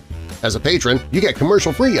WeirdDarkness.com. As a patron, you get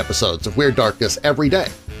commercial-free episodes of Weird Darkness every day,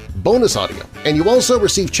 bonus audio, and you also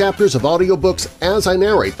receive chapters of audiobooks as I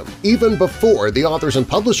narrate them, even before the authors and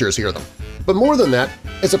publishers hear them. But more than that,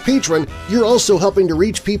 as a patron, you're also helping to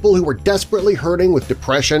reach people who are desperately hurting with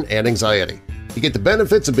depression and anxiety. You get the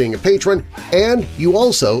benefits of being a patron, and you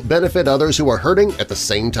also benefit others who are hurting at the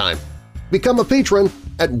same time. Become a patron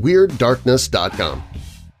at WeirdDarkness.com.